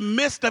that in the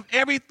midst of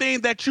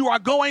everything that you are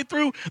going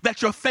through,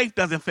 that your faith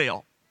doesn't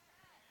fail.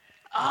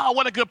 Oh,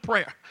 what a good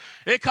prayer.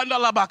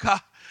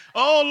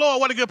 Oh, Lord,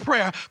 what a good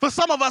prayer. For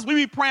some of us, we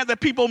be praying that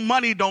people's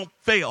money don't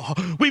fail.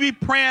 We be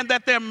praying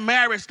that their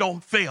marriage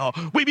don't fail.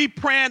 We be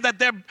praying that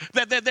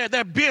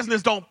their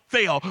business don't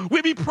fail.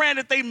 We be praying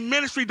that their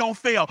ministry don't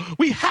fail.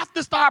 We have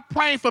to start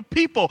praying for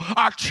people,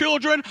 our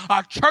children,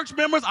 our church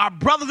members, our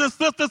brothers and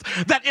sisters,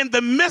 that in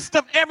the midst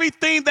of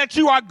everything that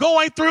you are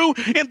going through,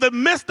 in the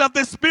midst of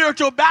this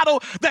spiritual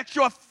battle, that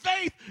your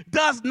faith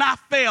does not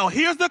fail.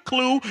 Here's the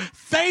clue.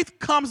 Faith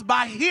comes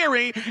by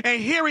hearing,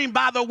 and hearing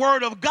by the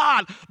word of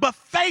God. But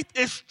faith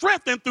is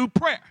strengthened through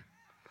prayer.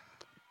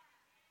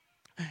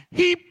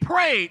 He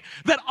prayed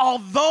that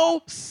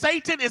although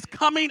Satan is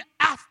coming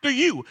after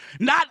you,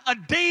 not a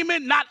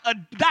demon, not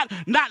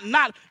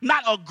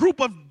a group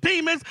of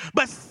demons,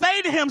 but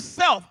Satan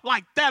himself,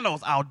 like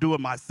Thanos, I'll do it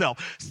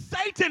myself.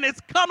 Satan is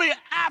coming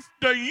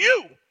after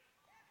you.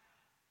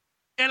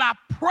 And I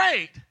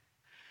prayed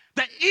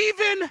that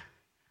even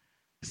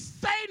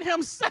Satan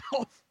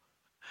himself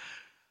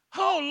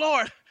Oh,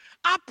 Lord,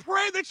 I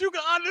pray that you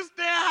can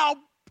understand how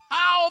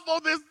powerful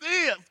this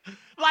is.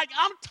 Like,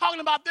 I'm talking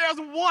about there's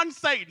one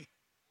Satan,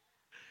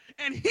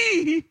 and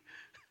he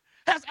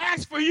has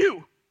asked for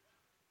you.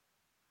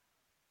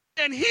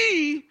 And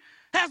he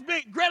has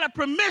been granted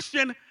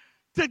permission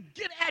to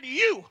get at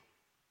you.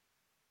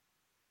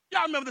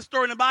 Y'all remember the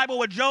story in the Bible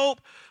where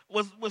Job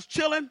was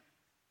chilling?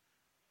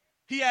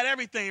 He had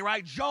everything,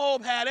 right?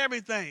 Job had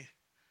everything.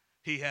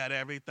 He had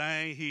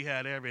everything. He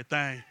had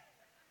everything.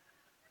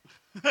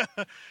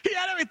 He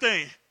had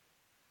everything.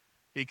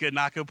 He could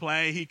not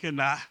complain. He could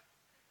not.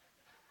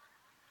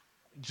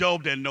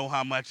 Job didn't know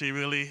how much he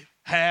really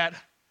had.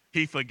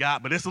 He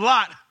forgot, but it's a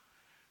lot.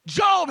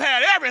 Job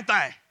had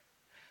everything.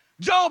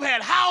 Job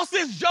had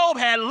houses. Job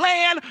had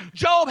land.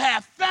 Job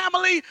had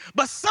family.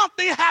 But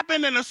something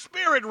happened in the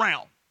spirit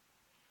realm.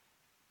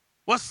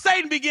 Well,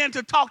 Satan began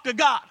to talk to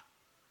God.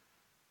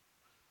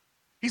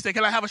 He said,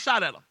 can I have a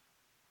shot at him?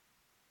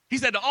 He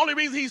said, the only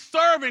reason he's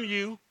serving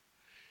you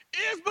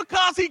is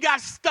because he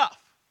got stuff.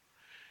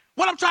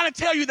 What I'm trying to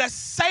tell you, that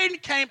Satan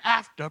came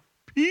after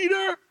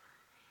Peter,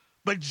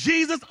 but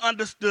Jesus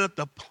understood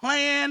the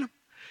plan,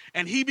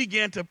 and he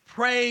began to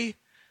pray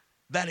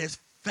that his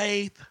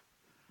faith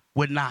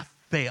would not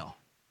fail.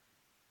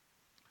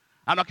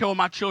 I don't care what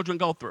my children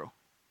go through.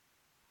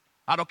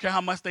 I don't care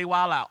how much they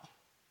wild out.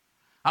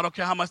 I don't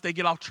care how much they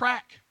get off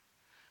track.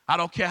 I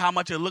don't care how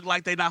much it look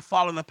like they're not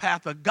following the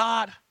path of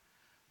God.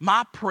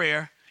 My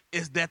prayer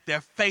is that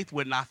their faith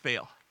would not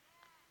fail.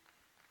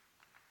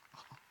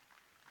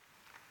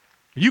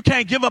 You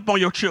can't give up on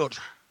your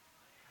children.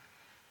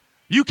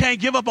 You can't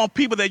give up on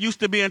people that used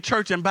to be in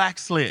church and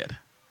backslid.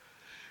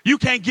 You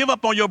can't give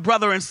up on your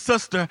brother and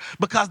sister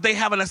because they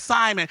have an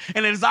assignment,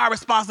 and it is our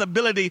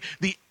responsibility.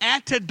 The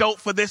antidote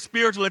for this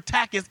spiritual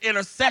attack is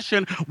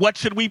intercession. What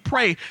should we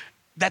pray?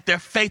 That their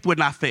faith would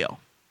not fail.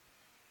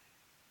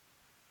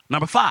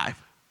 Number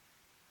 5,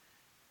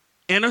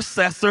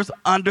 intercessors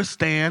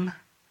understand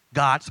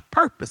God's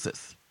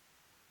purposes.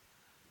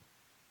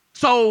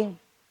 So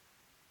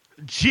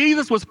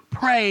Jesus was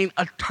praying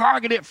a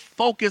targeted,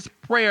 focused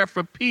prayer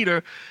for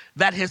Peter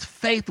that his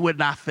faith would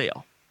not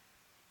fail.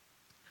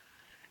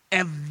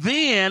 And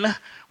then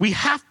we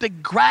have to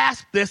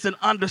grasp this and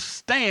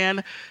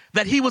understand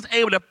that he was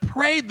able to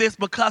pray this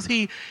because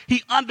he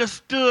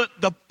understood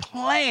the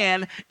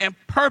plan and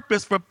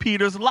purpose for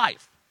Peter's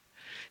life.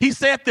 He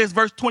said this,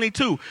 verse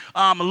 22,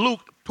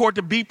 Luke, toward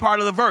the B part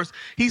of the verse.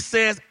 He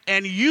says,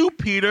 and you,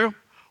 Peter,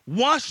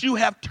 once you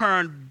have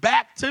turned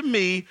back to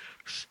me,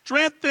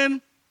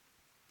 strengthen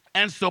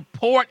and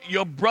support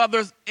your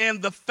brothers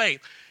in the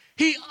faith.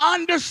 He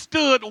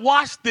understood,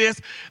 watch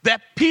this,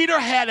 that Peter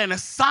had an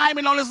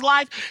assignment on his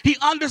life. He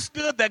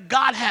understood that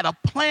God had a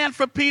plan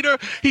for Peter.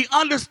 He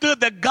understood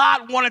that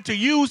God wanted to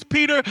use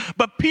Peter,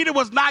 but Peter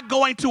was not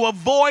going to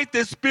avoid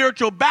this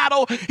spiritual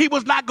battle. He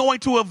was not going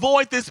to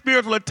avoid this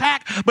spiritual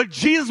attack, but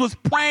Jesus was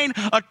praying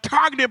a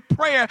targeted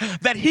prayer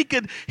that he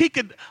could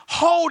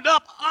hold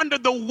up under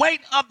the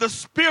weight of the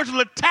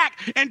spiritual attack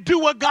and do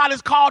what God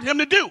has called him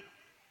to do.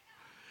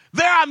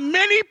 There are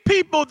many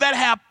people that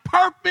have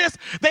purpose,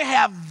 they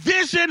have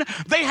vision,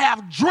 they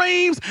have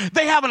dreams,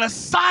 they have an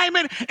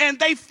assignment, and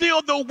they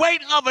feel the weight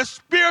of a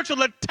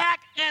spiritual attack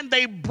and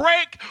they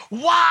break.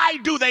 Why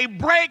do they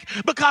break?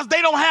 Because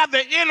they don't have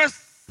the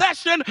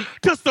intercession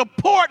to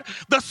support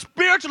the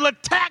spiritual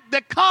attack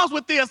that comes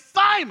with the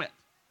assignment.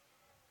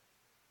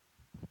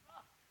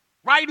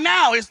 Right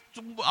now, it's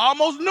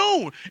almost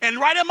noon, and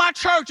right in my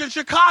church in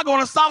Chicago on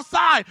the south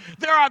side,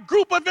 there are a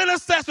group of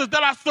intercessors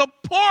that are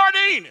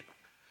supporting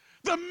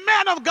the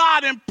man of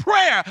God in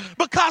prayer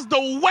because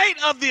the weight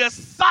of the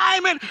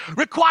assignment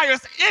requires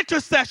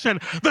intercession.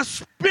 The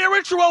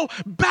spiritual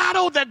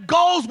battle that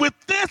goes with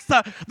this,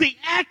 the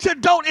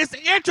antidote is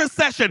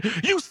intercession.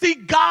 You see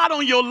God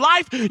on your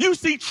life. You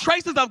see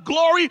traces of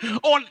glory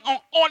on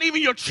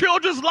even your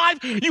children's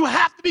life. You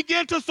have to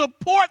begin to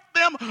support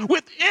them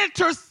with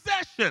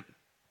intercession.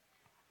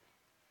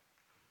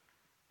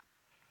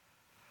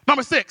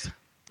 Number 6,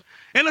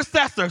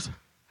 intercessors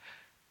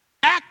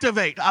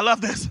activate. I love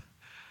this.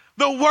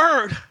 The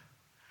word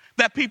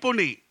that people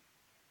need.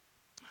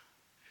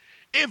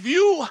 If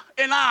you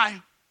and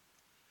I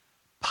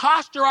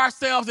posture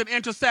ourselves in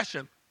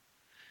intercession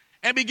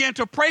and begin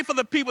to pray for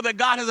the people that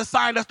God has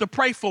assigned us to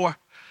pray for,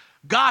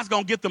 God's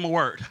going to get them a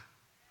word.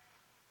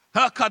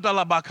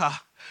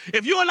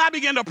 If you and I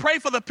begin to pray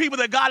for the people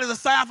that God has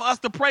assigned for us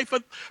to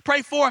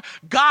pray for,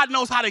 God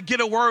knows how to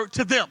get a word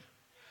to them.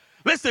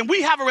 Listen,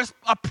 we have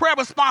a prayer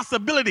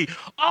responsibility.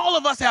 All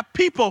of us have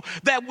people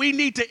that we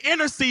need to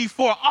intercede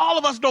for. All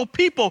of us know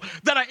people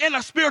that are in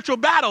a spiritual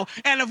battle.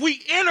 And if we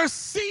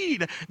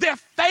intercede, their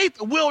faith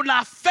will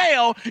not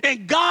fail,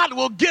 and God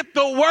will get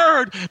the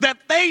word that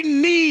they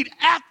need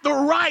at the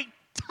right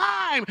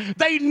time.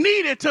 They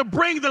need it to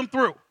bring them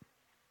through.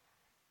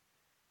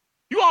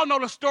 You all know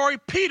the story.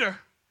 Peter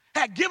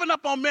had given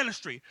up on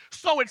ministry,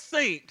 so it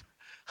seemed.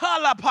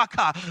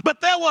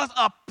 But there was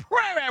a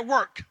prayer at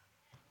work.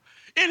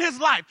 in his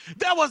life.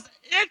 There was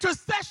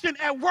intercession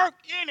at work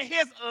in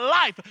his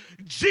life.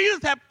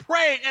 Jesus had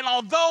prayed, and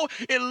although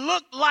it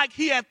looked like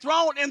he had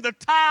thrown in the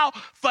towel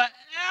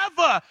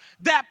forever,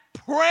 that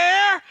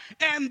prayer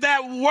and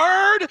that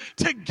word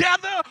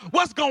together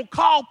was going to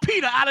call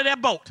Peter out of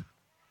that boat.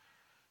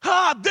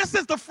 This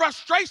is the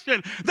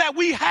frustration that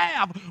we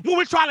have when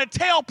we're trying to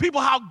tell people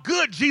how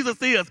good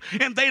Jesus is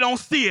and they don't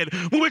see it.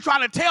 When we're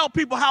trying to tell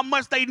people how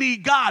much they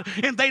need God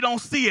and they don't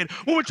see it.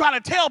 When we're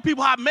trying to tell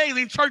people how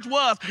amazing church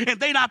was and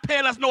they not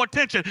paying us no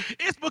attention.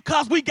 It's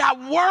because we got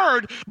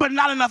word but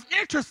not enough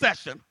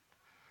intercession.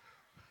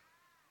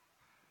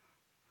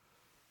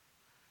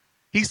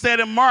 He said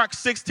in Mark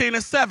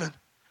 16:7,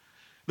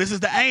 this is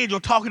the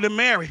angel talking to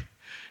Mary.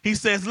 He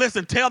says,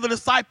 listen, tell the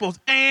disciples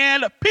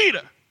and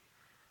Peter,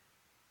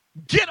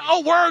 get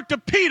a word to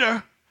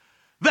Peter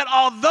that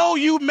although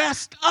you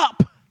messed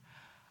up,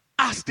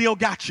 I still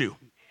got you.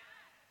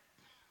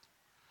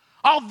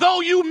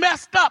 Although you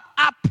messed up,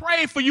 I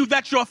pray for you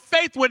that your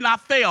faith would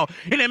not fail.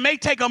 And it may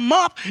take a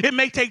month, it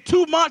may take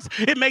 2 months,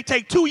 it may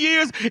take 2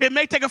 years, it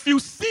may take a few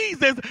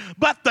seasons,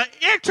 but the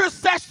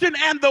intercession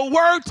and the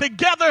word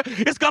together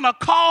is going to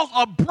cause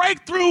a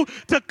breakthrough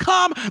to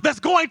come that's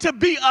going to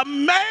be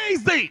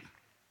amazing.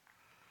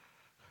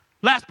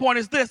 Last point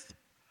is this.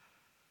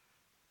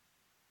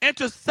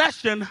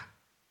 Intercession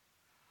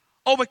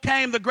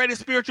overcame the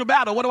greatest spiritual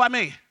battle. What do I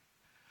mean?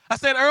 I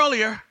said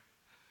earlier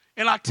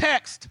in our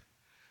text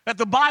that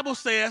the Bible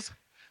says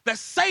that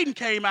Satan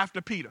came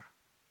after Peter.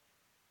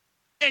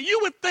 And you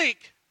would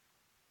think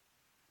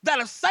that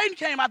if Satan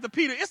came after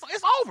Peter,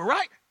 it's over,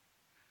 right?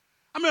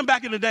 I remember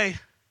back in the day,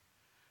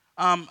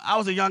 I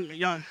was a young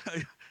in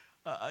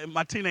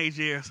my teenage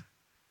years,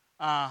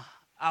 I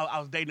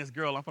was dating this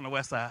girl. I'm from the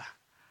West Side.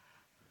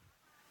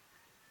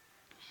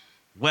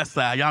 West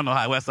Side, y'all know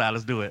how West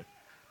Siders do it.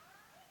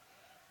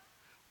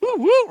 Woo,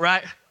 woo,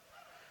 right?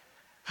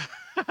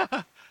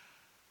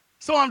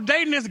 So I'm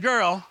dating this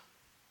girl,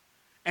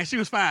 and she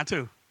was fine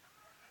too.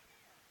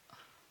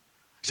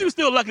 She was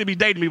still lucky to be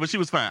dating me, but she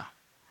was fine.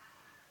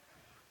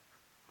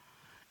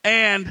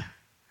 And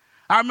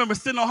I remember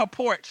sitting on her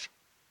porch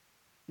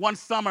one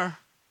summer.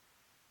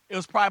 It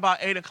was probably about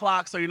 8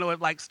 o'clock, so it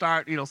like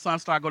sun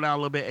started go down a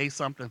little bit, 8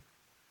 something.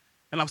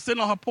 And I'm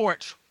sitting on her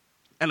porch,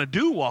 and a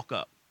dude walk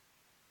up.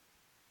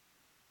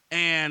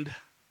 And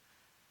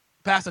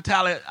Pastor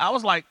Tally, I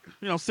was like,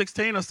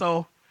 16 or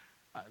so.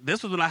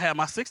 This was when I had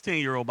my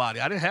 16-year-old body.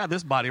 I didn't have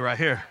this body right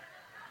here.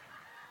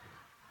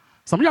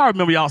 Some of y'all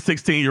remember y'all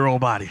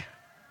 16-year-old body.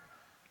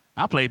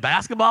 I played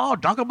basketball,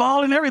 dunker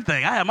ball, and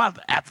everything. I had my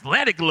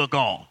athletic look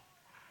on.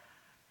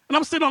 And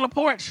I'm sitting on the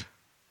porch.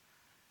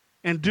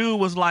 And dude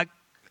was like,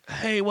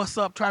 hey, what's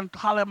up? Trying to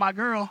holler at my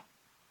girl.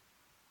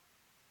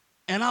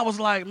 And I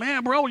was like,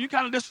 man, bro, you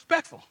kind of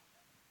disrespectful.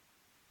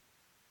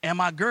 And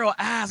my girl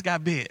eyes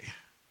got big.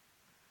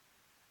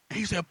 And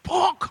he said,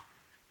 punk.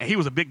 And he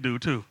was a big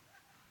dude, too.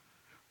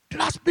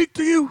 Did I speak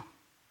to you?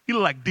 He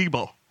looked like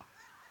Debo.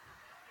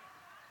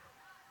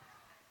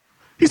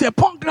 He said,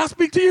 punk, did I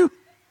speak to you?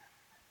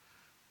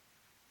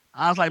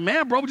 I was like,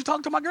 man, bro, would you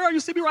talk to my girl?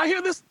 You see me right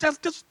here? That's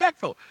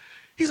disrespectful.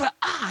 He's like,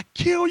 I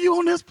kill you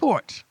on this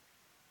porch.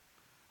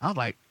 I was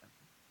like,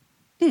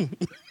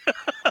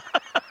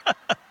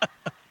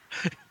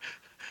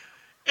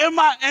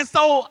 And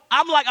so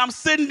I'm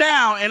sitting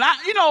down, and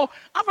I'm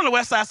from the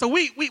West Side, so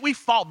we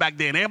fought back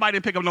then. Everybody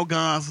didn't pick up no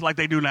guns like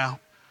they do now.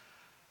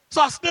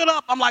 So I stood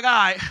up. I'm like, all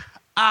right.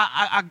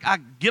 I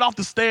get off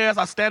the stairs.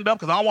 I stand up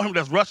because I don't want him to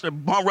just rush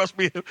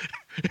me,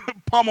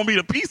 pummel me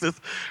to pieces,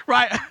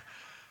 right?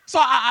 So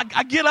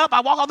I get up.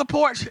 I walk off the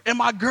porch, and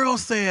my girl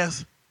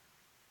says,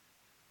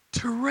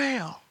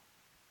 Terrell,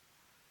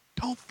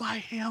 don't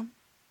fight him.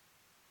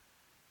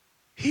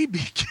 He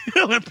be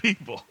killing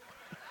people.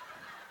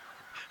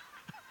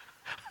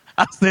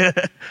 I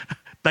said,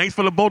 thanks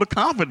for the vote of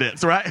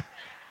confidence, right?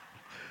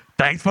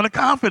 Thanks for the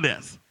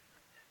confidence.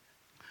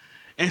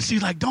 And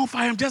she's like, don't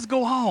fight him, just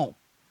go home.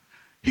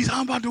 He's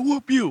I'm about to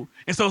whoop you.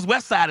 And so his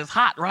West Side is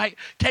hot, right?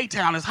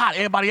 K-Town is hot,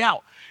 everybody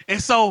out.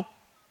 And so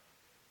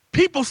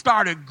people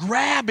started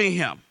grabbing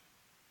him.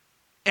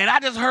 And I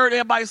just heard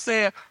everybody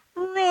say,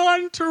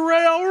 run,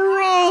 Terrell,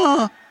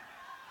 run.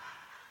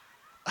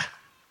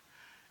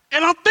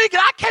 And I'm thinking,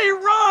 I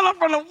can't run. I'm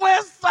from the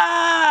West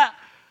Side.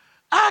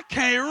 I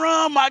can't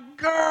run, my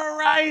girl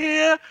right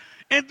here.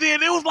 And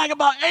then it was like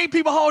about 8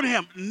 people holding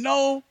him.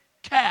 No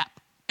cap.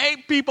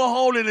 8 people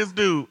holding this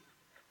dude.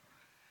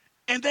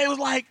 And they was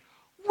like,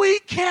 we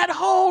can't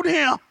hold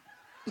him.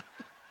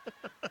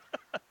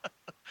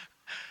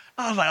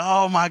 I was like,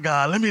 oh my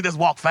God, let me just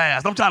walk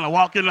fast. I'm trying to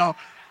walk,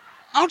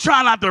 I'm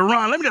trying not to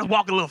run. Let me just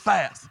walk a little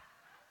fast.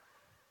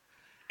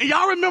 And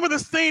y'all remember the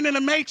scene in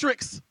The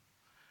Matrix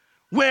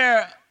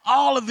where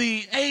all of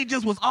the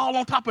agents was all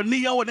on top of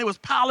Neo and they was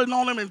piling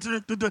on him and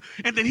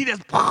then he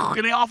just,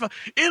 and they off.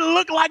 It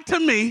looked like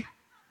to me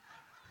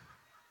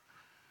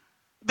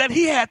that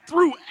he had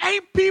threw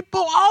 8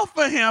 people off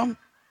of him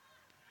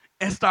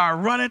and started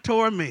running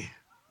toward me.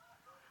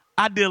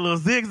 I did a little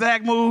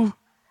zigzag move.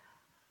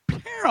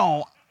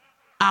 Peril,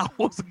 I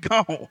was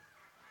gone.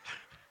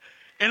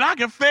 And I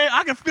can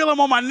feel him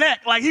on my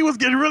neck, like he was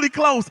getting really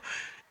close.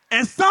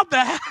 And something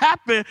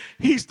happened.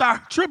 He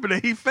started tripping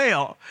and he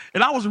fell.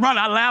 And I was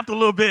running. I laughed a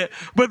little bit.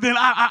 But then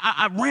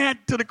I ran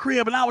to the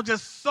crib and I was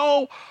just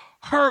so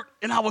hurt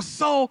and I was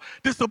so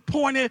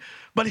disappointed.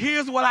 But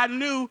here's what I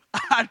knew.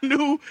 I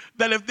knew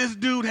that if this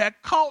dude had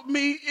caught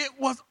me, it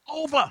was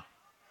over.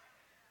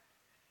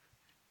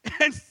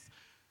 And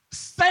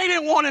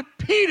Satan wanted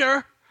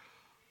Peter.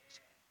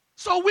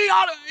 So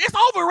it's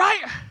over,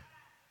 right?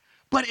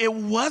 But it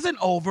wasn't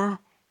over.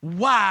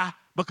 Why?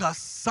 Because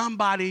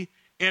somebody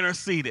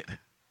interceded.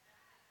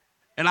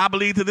 And I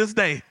believe to this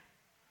day,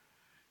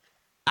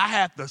 I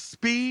had the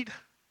speed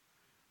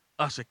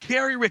of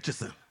Sha'Carri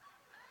Richardson.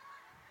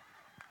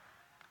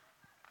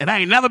 And I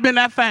ain't never been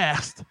that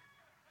fast.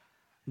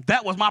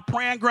 That was my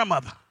praying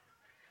grandmother.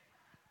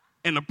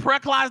 In the prayer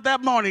closet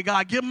that morning,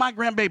 God, give my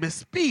grandbaby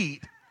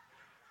speed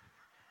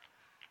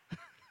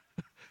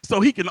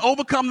so he can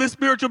overcome this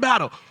spiritual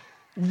battle.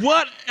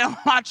 What am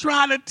I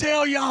trying to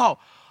tell y'all?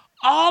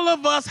 All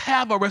of us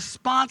have a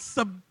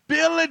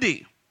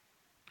responsibility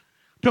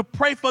to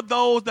pray for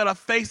those that are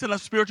facing a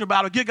spiritual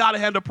battle. Give God a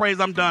hand of praise.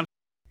 I'm done.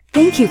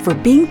 Thank you for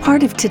being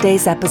part of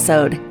today's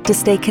episode. To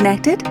stay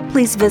connected,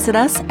 please visit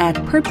us at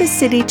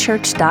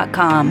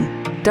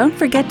purposecitychurch.com. Don't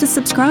forget to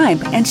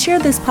subscribe and share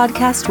this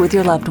podcast with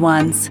your loved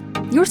ones.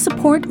 Your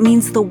support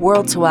means the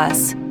world to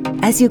us.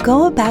 As you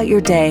go about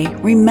your day,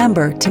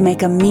 remember to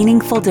make a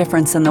meaningful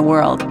difference in the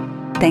world.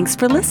 Thanks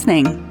for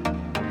listening.